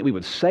 I don't think we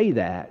would say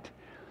that.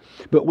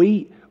 But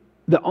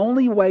the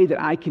only way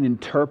that I can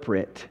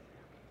interpret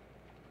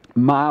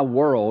my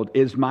world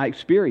is my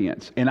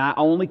experience. And I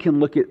only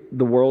can look at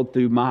the world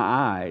through my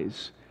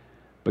eyes.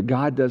 But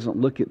God doesn't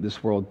look at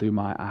this world through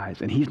my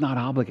eyes. And He's not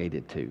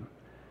obligated to.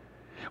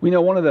 We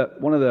know one of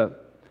the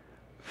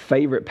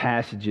favorite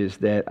passages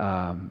that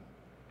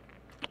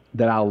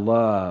I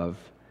love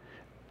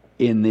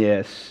in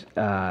this,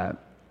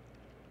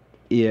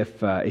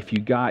 if you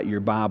got your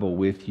Bible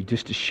with you,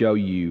 just to show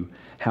you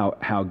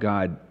how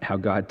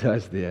God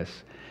does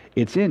this,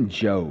 it's in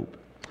Job.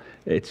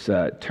 It's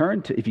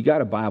if you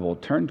got a Bible,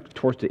 turn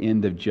towards the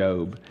end of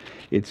Job.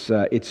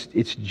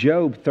 It's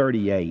Job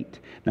 38.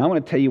 Now I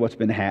want to tell you what's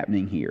been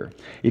happening here.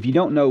 If you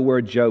don't know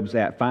where Job's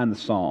at, find the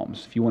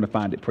Psalms. If you want to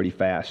find it pretty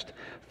fast,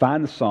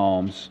 find the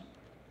Psalms.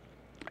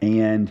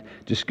 And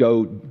just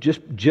go,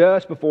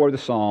 just before the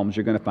Psalms,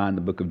 you're going to find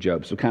the book of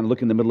Job. So kind of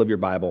look in the middle of your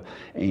Bible,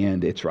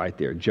 and it's right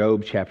there.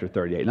 Job chapter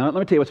 38. Now, let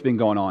me tell you what's been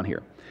going on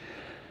here.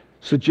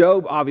 So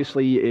Job,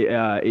 obviously,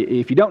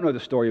 if you don't know the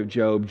story of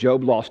Job,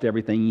 Job lost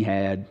everything he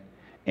had,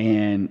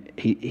 and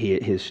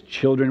his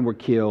children were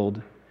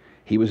killed.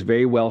 He was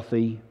very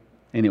wealthy,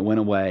 and it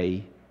went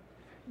away.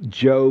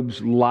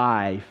 Job's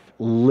life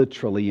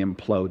literally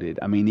imploded.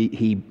 I mean,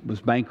 he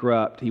was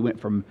bankrupt. He went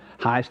from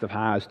highest of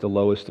highs to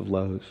lowest of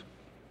lows.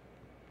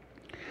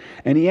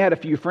 And he had a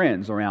few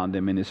friends around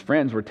him, and his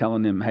friends were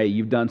telling him, "Hey,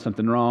 you've done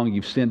something wrong.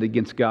 You've sinned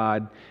against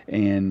God."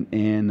 And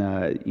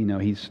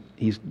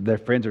their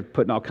friends are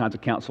putting all kinds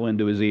of counsel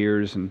into his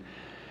ears, and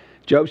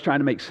Job's trying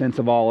to make sense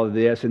of all of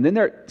this. And then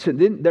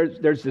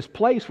there's this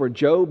place where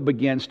Job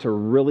begins to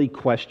really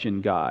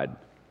question God.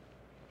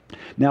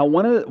 Now,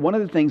 one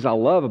of the things I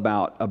love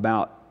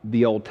about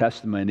the Old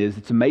Testament is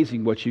it's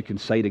amazing what you can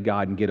say to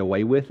God and get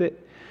away with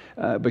it.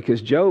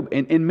 Because Job,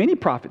 and many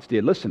prophets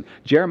did. Listen,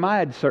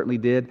 Jeremiah certainly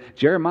did.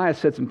 Jeremiah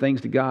said some things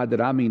to God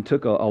that,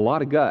 took a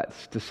lot of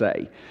guts to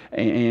say.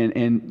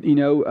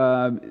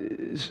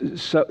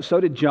 So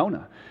did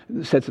Jonah.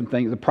 Said some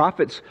things.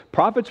 The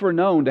prophets were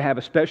known to have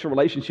a special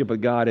relationship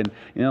with God, and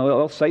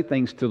they'll say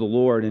things to the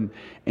Lord.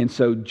 And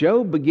so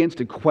Job begins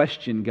to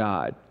question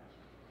God.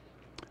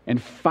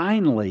 And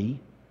finally,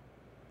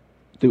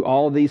 through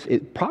all of these,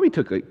 it probably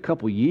took a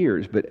couple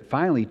years, but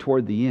finally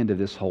toward the end of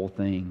this whole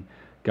thing,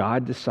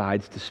 God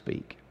decides to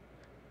speak.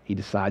 He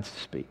decides to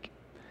speak.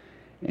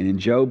 And in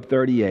Job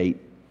 38,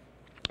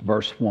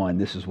 verse 1,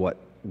 this is what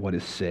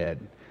is said.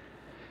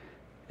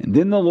 "And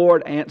then the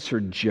Lord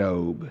answered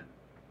Job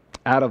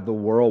out of the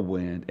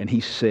whirlwind, and he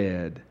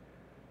said,"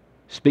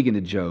 speaking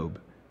to Job,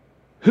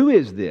 "Who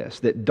is this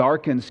that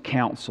darkens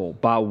counsel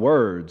by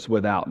words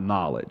without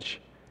knowledge?"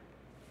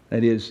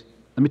 That is,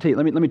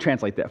 let me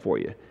translate that for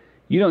you.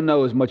 You don't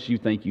know as much as you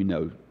think you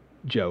know,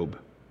 Job.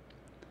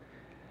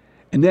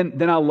 And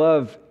then I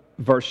love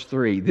verse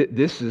 3.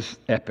 This is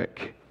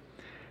epic.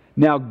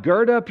 "Now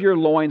gird up your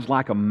loins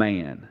like a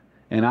man,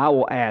 and I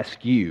will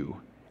ask you,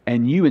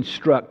 and you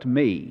instruct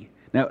me."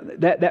 Now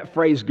that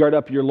phrase, gird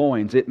up your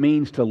loins, it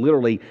means to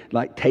literally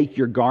like take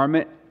your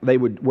garment. They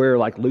would wear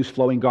like loose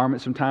flowing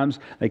garments sometimes.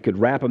 They could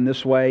wrap them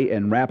this way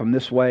and wrap them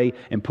this way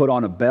and put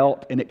on a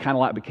belt, and it kind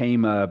of like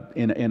became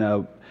in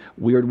a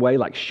weird way,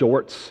 like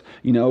shorts,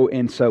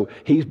 and so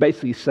he's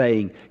basically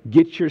saying,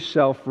 get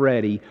yourself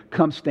ready,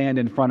 come stand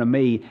in front of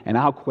me, and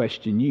I'll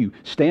question you.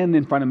 Stand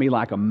in front of me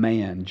like a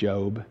man,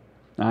 Job.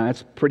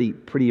 That's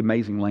pretty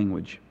amazing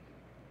language.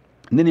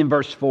 And then in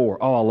verse 4,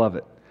 I love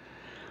it.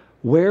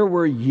 "Where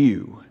were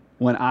you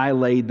when I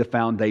laid the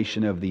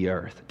foundation of the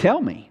earth?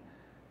 Tell me,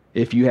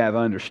 if you have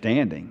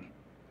understanding.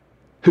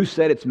 Who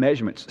set its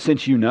measurements,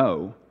 since you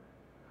know?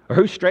 Or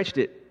who stretched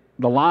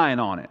the line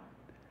on it?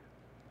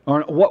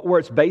 Or what were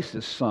its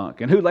bases sunk?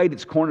 And who laid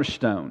its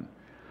cornerstone?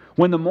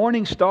 When the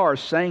morning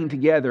stars sang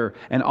together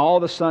and all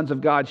the sons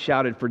of God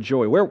shouted for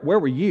joy, where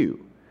were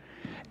you?"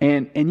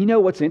 And you know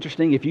what's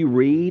interesting? If you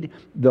read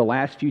the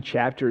last few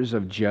chapters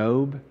of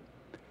Job,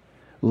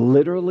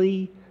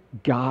 literally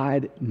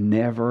God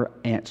never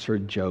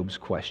answered Job's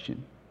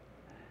question.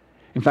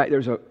 In fact,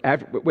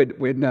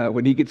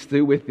 when he gets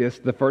through with this,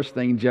 the first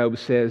thing Job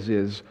says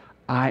is,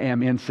 "I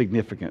am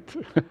insignificant."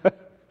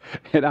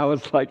 And I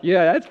was like,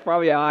 yeah, that's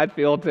probably how I'd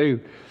feel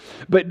too.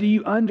 But do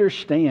you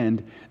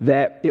understand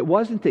that it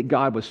wasn't that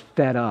God was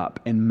fed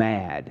up and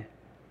mad,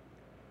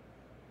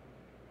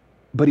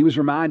 but he was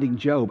reminding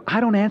Job, I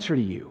don't answer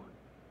to you.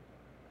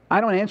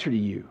 I don't answer to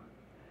you.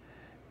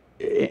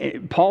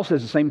 Paul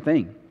says the same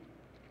thing.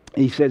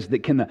 He says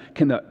that can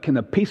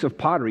the piece of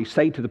pottery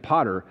say to the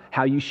potter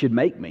how you should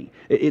make me?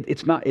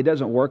 It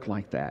doesn't work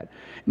like that.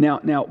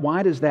 Now,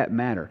 why does that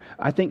matter?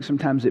 I think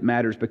sometimes it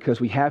matters because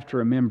we have to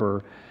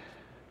remember.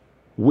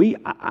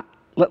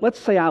 Let's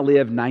say I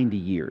live 90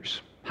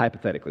 years,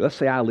 hypothetically. Let's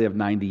say I live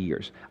 90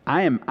 years.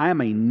 I am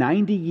a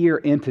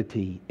 90-year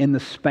entity in the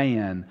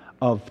span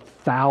of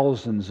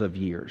thousands of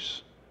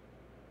years.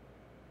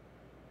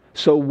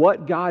 So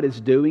what God is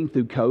doing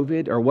through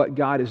COVID, or what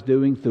God is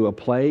doing through a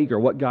plague, or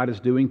what God is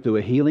doing through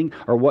a healing,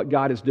 or what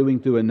God is doing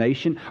through a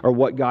nation, or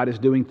what God is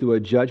doing through a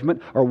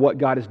judgment, or what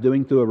God is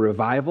doing through a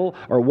revival,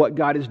 or what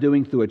God is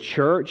doing through a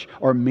church,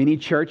 or many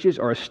churches,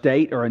 or a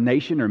state, or a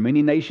nation, or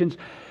many nations,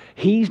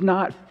 He's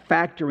not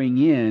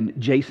factoring in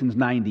Jason's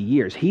 90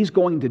 years. He's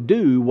going to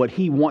do what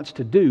He wants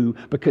to do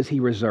because He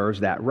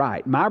reserves that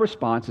right. My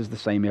response is the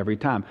same every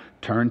time.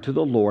 Turn to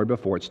the Lord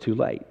before it's too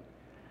late.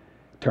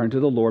 Turn to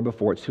the Lord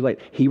before it's too late.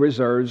 He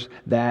reserves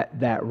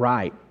that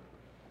right.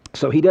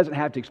 So He doesn't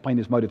have to explain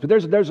His motives.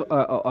 But there's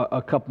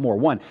a couple more.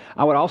 One,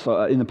 I would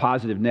also, in the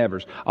positive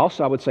nevers,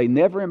 also I would say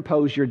never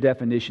impose your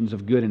definitions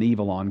of good and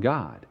evil on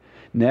God.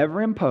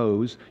 Never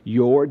impose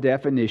your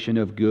definition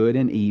of good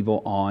and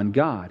evil on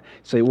God.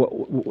 Say,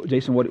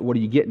 Jason, what are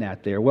you getting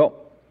at there? Well,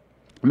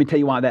 let me tell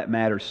you why that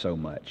matters so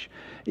much.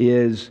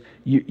 Is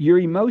your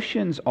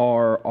emotions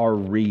are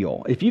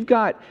real. If you've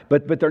got,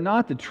 but they're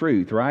not the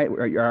truth, right?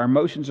 Our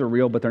emotions are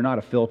real, but they're not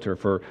a filter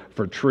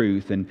for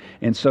truth.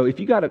 And so if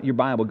you got your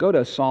Bible, go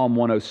to Psalm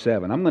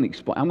 107. I'm going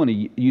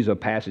to use a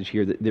passage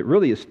here that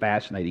really is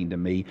fascinating to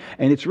me,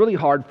 and it's really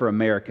hard for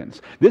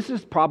Americans. This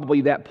is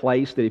probably that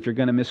place that if you're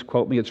going to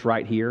misquote me, it's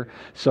right here.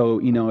 So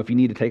if you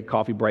need to take a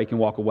coffee break and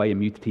walk away and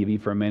mute the TV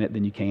for a minute,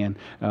 then you can.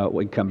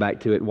 We can come back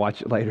to it and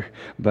watch it later.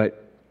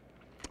 But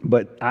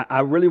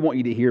I really want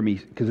you to hear me,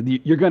 because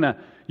you're gonna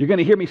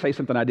hear me say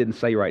something I didn't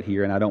say right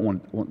here, and I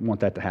don't want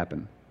that to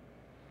happen.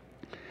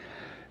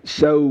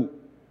 So,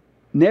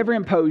 never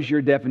impose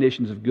your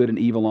definitions of good and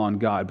evil on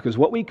God, because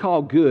what we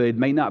call good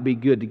may not be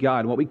good to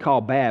God, and what we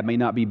call bad may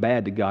not be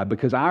bad to God,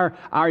 because our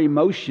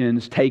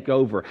emotions take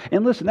over.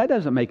 And listen, that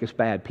doesn't make us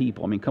bad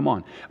people. I mean, come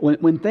on.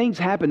 When things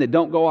happen that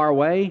don't go our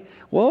way,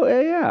 well,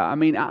 yeah. I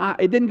mean,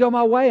 it didn't go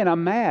my way, and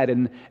I'm mad,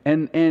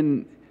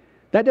 and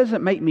that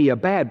doesn't make me a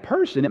bad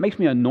person. It makes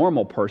me a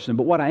normal person.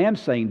 But what I am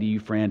saying to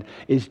you, friend,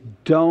 is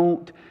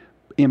don't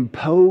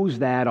impose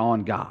that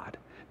on God.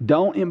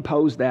 Don't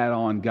impose that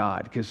on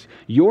God, because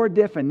your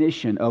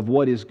definition of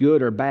what is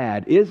good or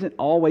bad isn't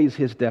always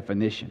His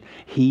definition.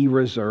 He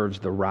reserves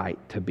the right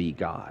to be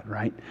God,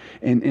 right?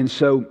 And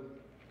so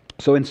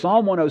in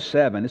Psalm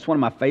 107, it's one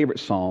of my favorite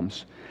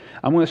Psalms.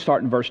 I'm going to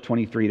start in verse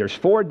 23. There's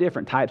 4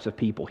 different types of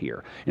people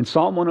here. In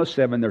Psalm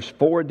 107, there's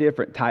 4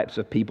 different types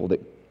of people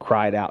that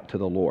cried out to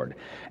the Lord.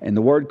 And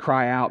the word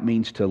cry out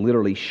means to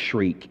literally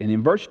shriek. And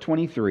in verse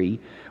 23,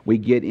 we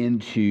get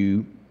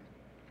into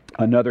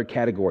another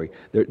category.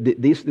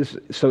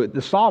 So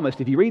the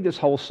psalmist, if you read this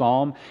whole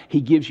psalm, he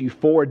gives you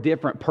 4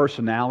 different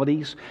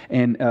personalities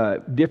and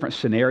different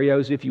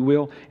scenarios, if you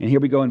will. And here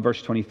we go in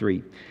verse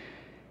 23.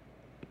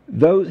 He's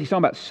talking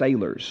about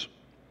sailors,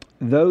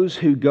 those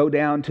who go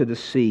down to the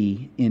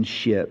sea in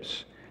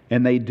ships,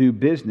 and they do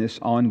business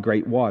on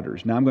great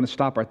waters. Now, I'm going to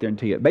stop right there and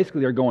tell you.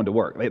 Basically, they're going to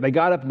work. They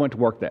got up and went to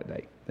work that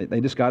day. They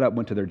just got up and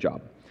went to their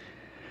job.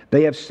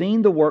 They have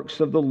seen the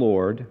works of the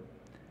Lord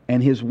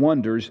and His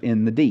wonders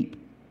in the deep.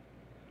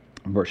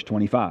 Verse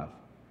 25.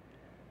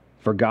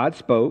 For God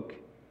spoke,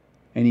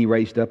 and He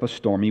raised up a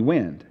stormy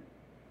wind,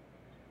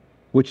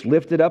 which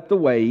lifted up the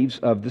waves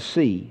of the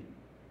sea.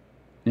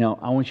 Now,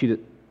 I want you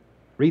to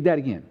read that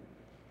again.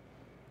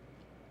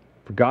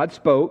 For God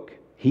spoke,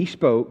 He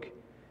spoke,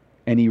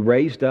 and He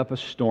raised up a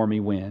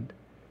stormy wind.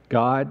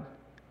 God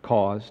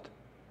caused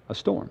a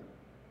storm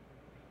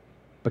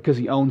because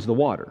He owns the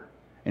water.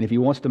 And if He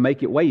wants to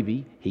make it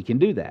wavy, He can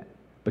do that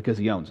because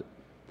He owns it.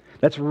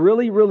 That's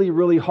really, really,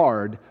 really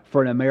hard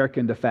for an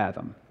American to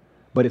fathom,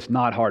 but it's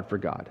not hard for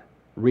God.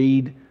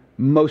 Read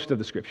most of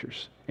the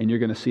Scriptures, and you're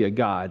going to see a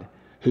God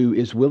who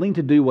is willing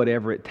to do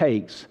whatever it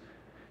takes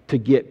to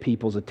get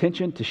people's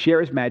attention, to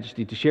share His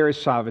majesty, to share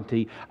His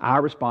sovereignty.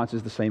 Our response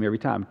is the same every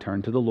time.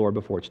 Turn to the Lord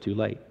before it's too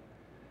late.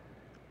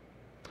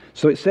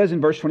 So it says in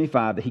verse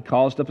 25 that He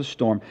caused up a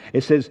storm.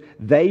 It says,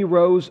 they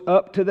rose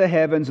up to the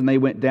heavens and they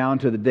went down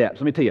to the depths.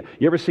 Let me tell you,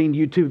 you ever seen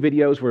YouTube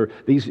videos where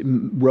these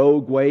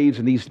rogue waves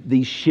and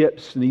these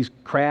ships and these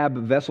crab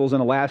vessels in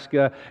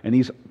Alaska and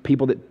these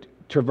people that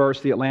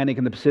traverse the Atlantic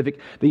and the Pacific,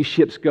 these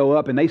ships go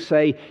up and they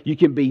say you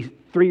can be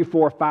 3,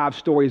 4, 5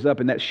 stories up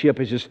and that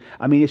ship is just,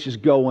 it's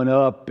just going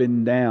up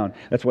and down.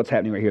 That's what's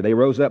happening right here. They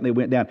rose up and they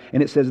went down.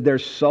 And it says their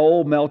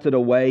soul melted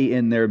away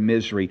in their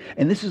misery.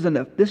 And this is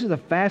a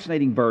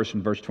fascinating verse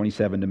in verse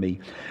 27 to me.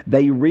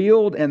 They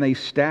reeled and they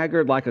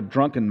staggered like a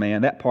drunken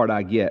man. That part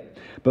I get.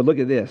 But look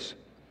at this.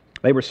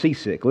 They were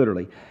seasick,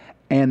 literally.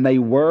 And they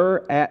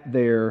were at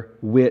their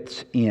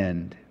wits'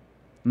 end.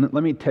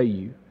 Let me tell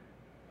you,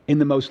 in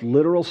the most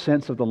literal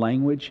sense of the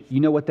language, you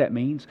know what that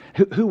means?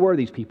 Who were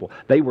these people?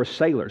 They were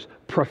sailors,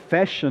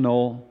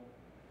 professional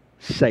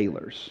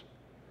sailors,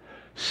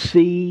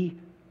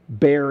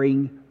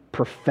 sea-bearing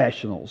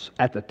professionals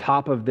at the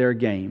top of their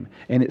game.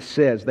 And it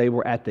says they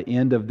were at the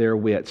end of their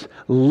wits.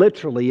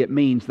 Literally, it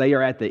means they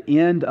are at the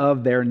end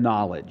of their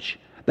knowledge.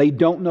 They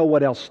don't know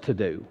what else to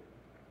do.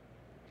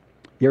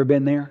 You ever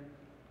been there?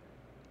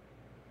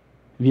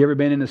 Have you ever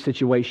been in a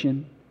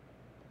situation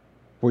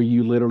where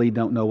you literally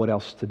don't know what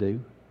else to do?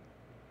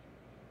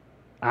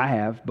 I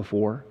have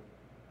before,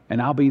 and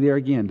I'll be there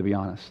again, to be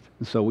honest,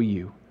 and so will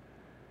you.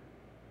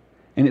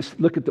 And it's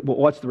look at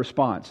what's the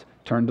response?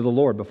 Turn to the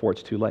Lord before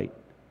it's too late.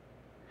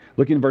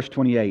 Look in verse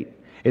 28.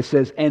 It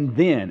says, and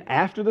then,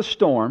 after the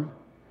storm,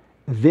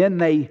 then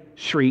they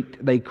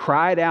shrieked, they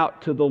cried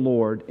out to the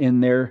Lord in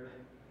their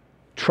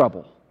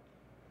trouble,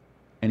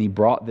 and He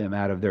brought them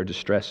out of their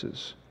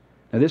distresses.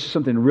 Now, this is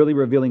something really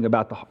revealing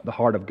about the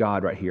heart of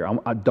God right here.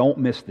 I don't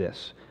miss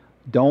this.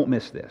 Don't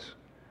miss this.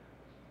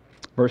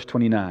 Verse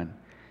 29.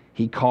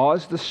 He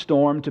caused the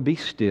storm to be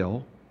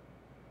still,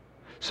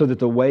 so that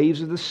the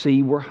waves of the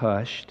sea were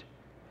hushed,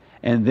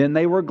 and then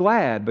they were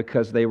glad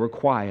because they were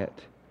quiet.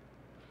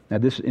 Now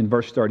this, in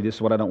verse 30, this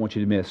is what I don't want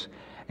you to miss.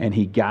 And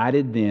He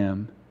guided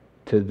them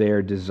to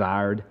their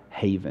desired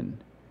haven.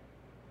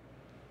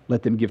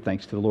 let them give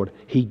thanks to the Lord.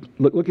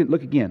 Look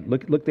again.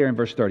 Look there in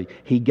verse 30.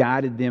 He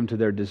guided them to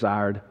their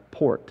desired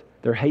port,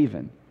 their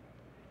haven.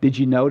 Did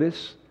you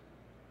notice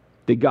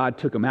that God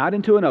took them out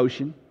into an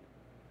ocean,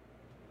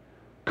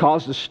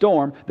 caused a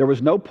storm? There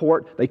was no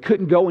port. They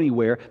couldn't go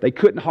anywhere. They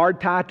couldn't hard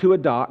tie to a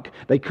dock.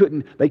 They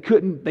couldn't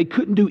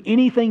do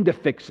anything to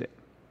fix it.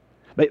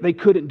 They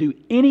couldn't do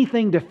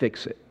anything to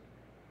fix it.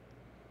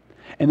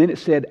 And then it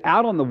said,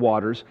 out on the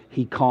waters,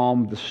 He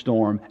calmed the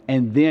storm,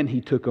 and then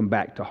He took them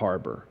back to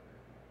harbor.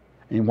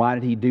 And why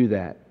did He do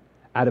that?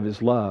 Out of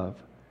His love.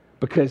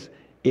 Because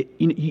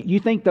you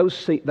think those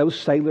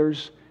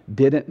sailors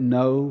didn't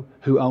know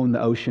who owned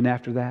the ocean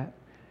after that?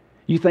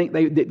 You think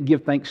they didn't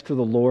give thanks to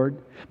the Lord?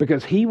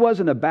 Because He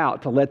wasn't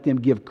about to let them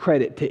give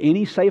credit to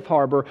any safe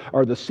harbor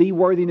or the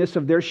seaworthiness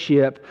of their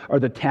ship or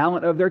the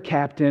talent of their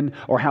captain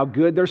or how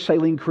good their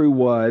sailing crew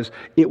was.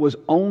 It was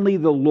only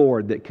the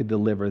Lord that could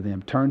deliver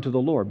them. Turn to the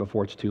Lord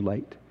before it's too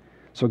late.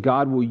 So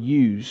God will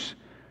use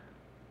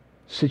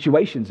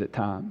situations at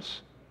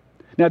times.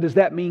 Now, does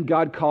that mean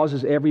God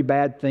causes every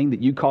bad thing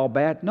that you call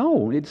bad?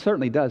 No, it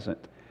certainly doesn't.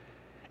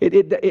 We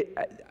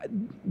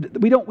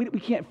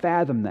can't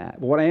fathom that.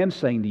 But what I am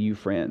saying to you,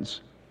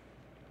 friends,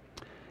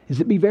 is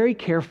that be very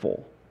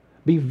careful.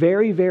 Be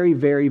very, very,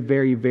 very,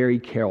 very, very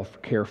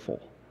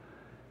careful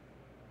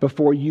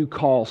before you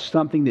call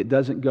something that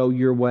doesn't go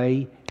your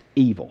way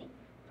evil.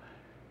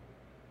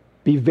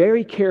 Be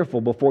very careful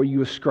before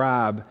you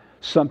ascribe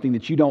something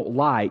that you don't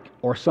like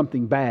or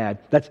something bad.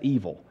 That's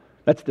evil.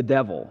 That's the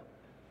devil.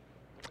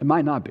 It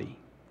might not be.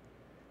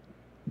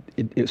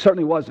 It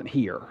certainly wasn't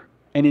here.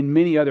 And in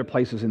many other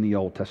places in the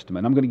Old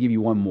Testament. I'm going to give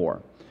you one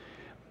more.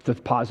 The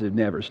positive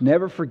nevers.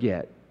 Never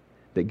forget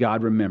that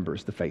God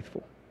remembers the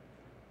faithful.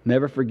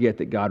 Never forget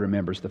that God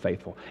remembers the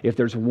faithful. If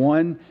there's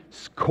one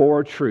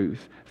core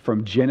truth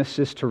from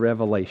Genesis to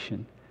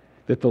Revelation,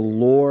 that the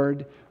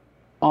Lord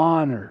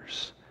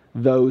honors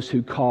those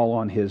who call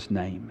on His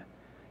name.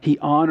 He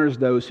honors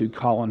those who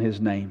call on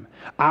His name.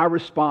 Our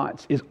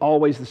response is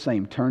always the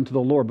same. Turn to the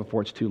Lord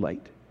before it's too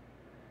late.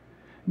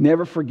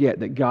 Never forget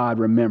that God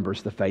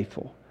remembers the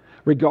faithful.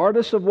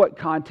 Regardless of what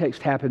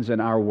context happens in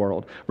our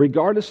world,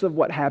 regardless of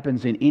what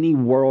happens in any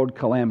world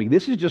calamity,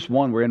 this is just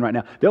one we're in right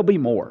now. There'll be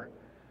more.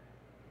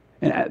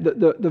 And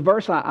the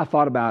verse I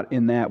thought about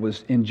in that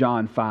was in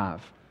John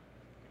 5,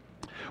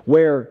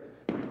 where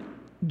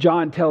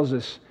John tells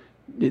us,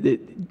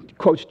 it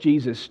quotes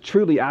Jesus,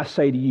 "Truly I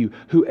say to you,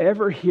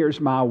 whoever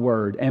hears my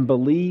word and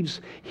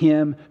believes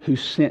Him who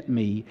sent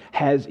me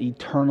has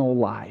eternal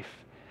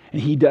life.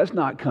 And he does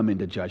not come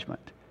into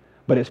judgment,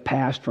 but has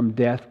passed from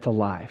death to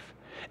life."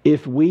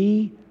 If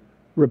we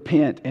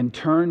repent and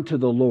turn to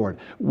the Lord,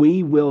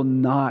 we will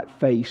not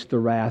face the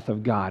wrath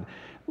of God.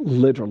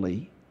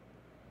 Literally,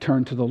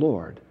 turn to the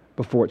Lord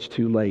before it's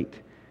too late.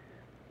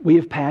 We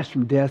have passed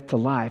from death to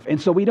life,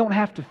 and so we don't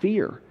have to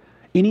fear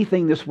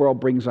anything this world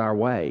brings our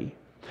way.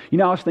 You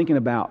know, I was thinking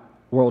about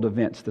world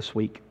events this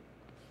week,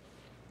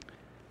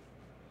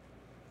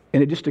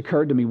 and it just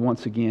occurred to me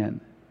once again.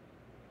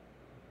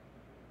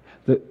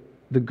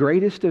 The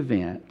greatest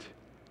event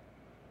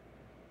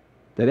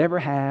that ever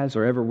has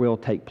or ever will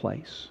take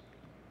place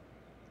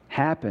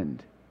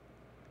happened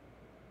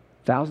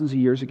thousands of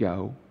years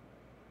ago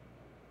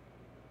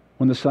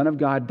when the Son of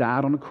God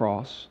died on the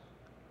cross.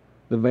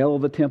 The veil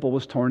of the temple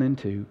was torn in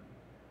two.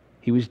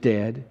 He was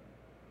dead.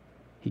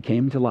 He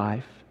came to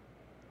life,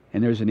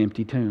 and there's an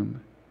empty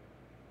tomb.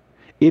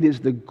 It is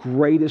the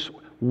greatest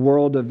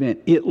world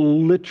event. It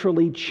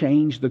literally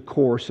changed the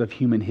course of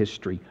human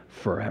history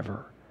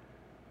forever.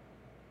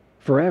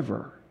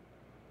 Forever.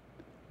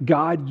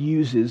 God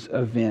uses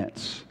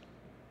events.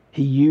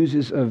 He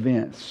uses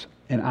events.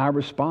 And our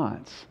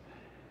response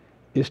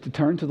is to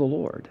turn to the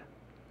Lord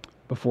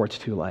before it's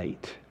too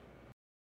late.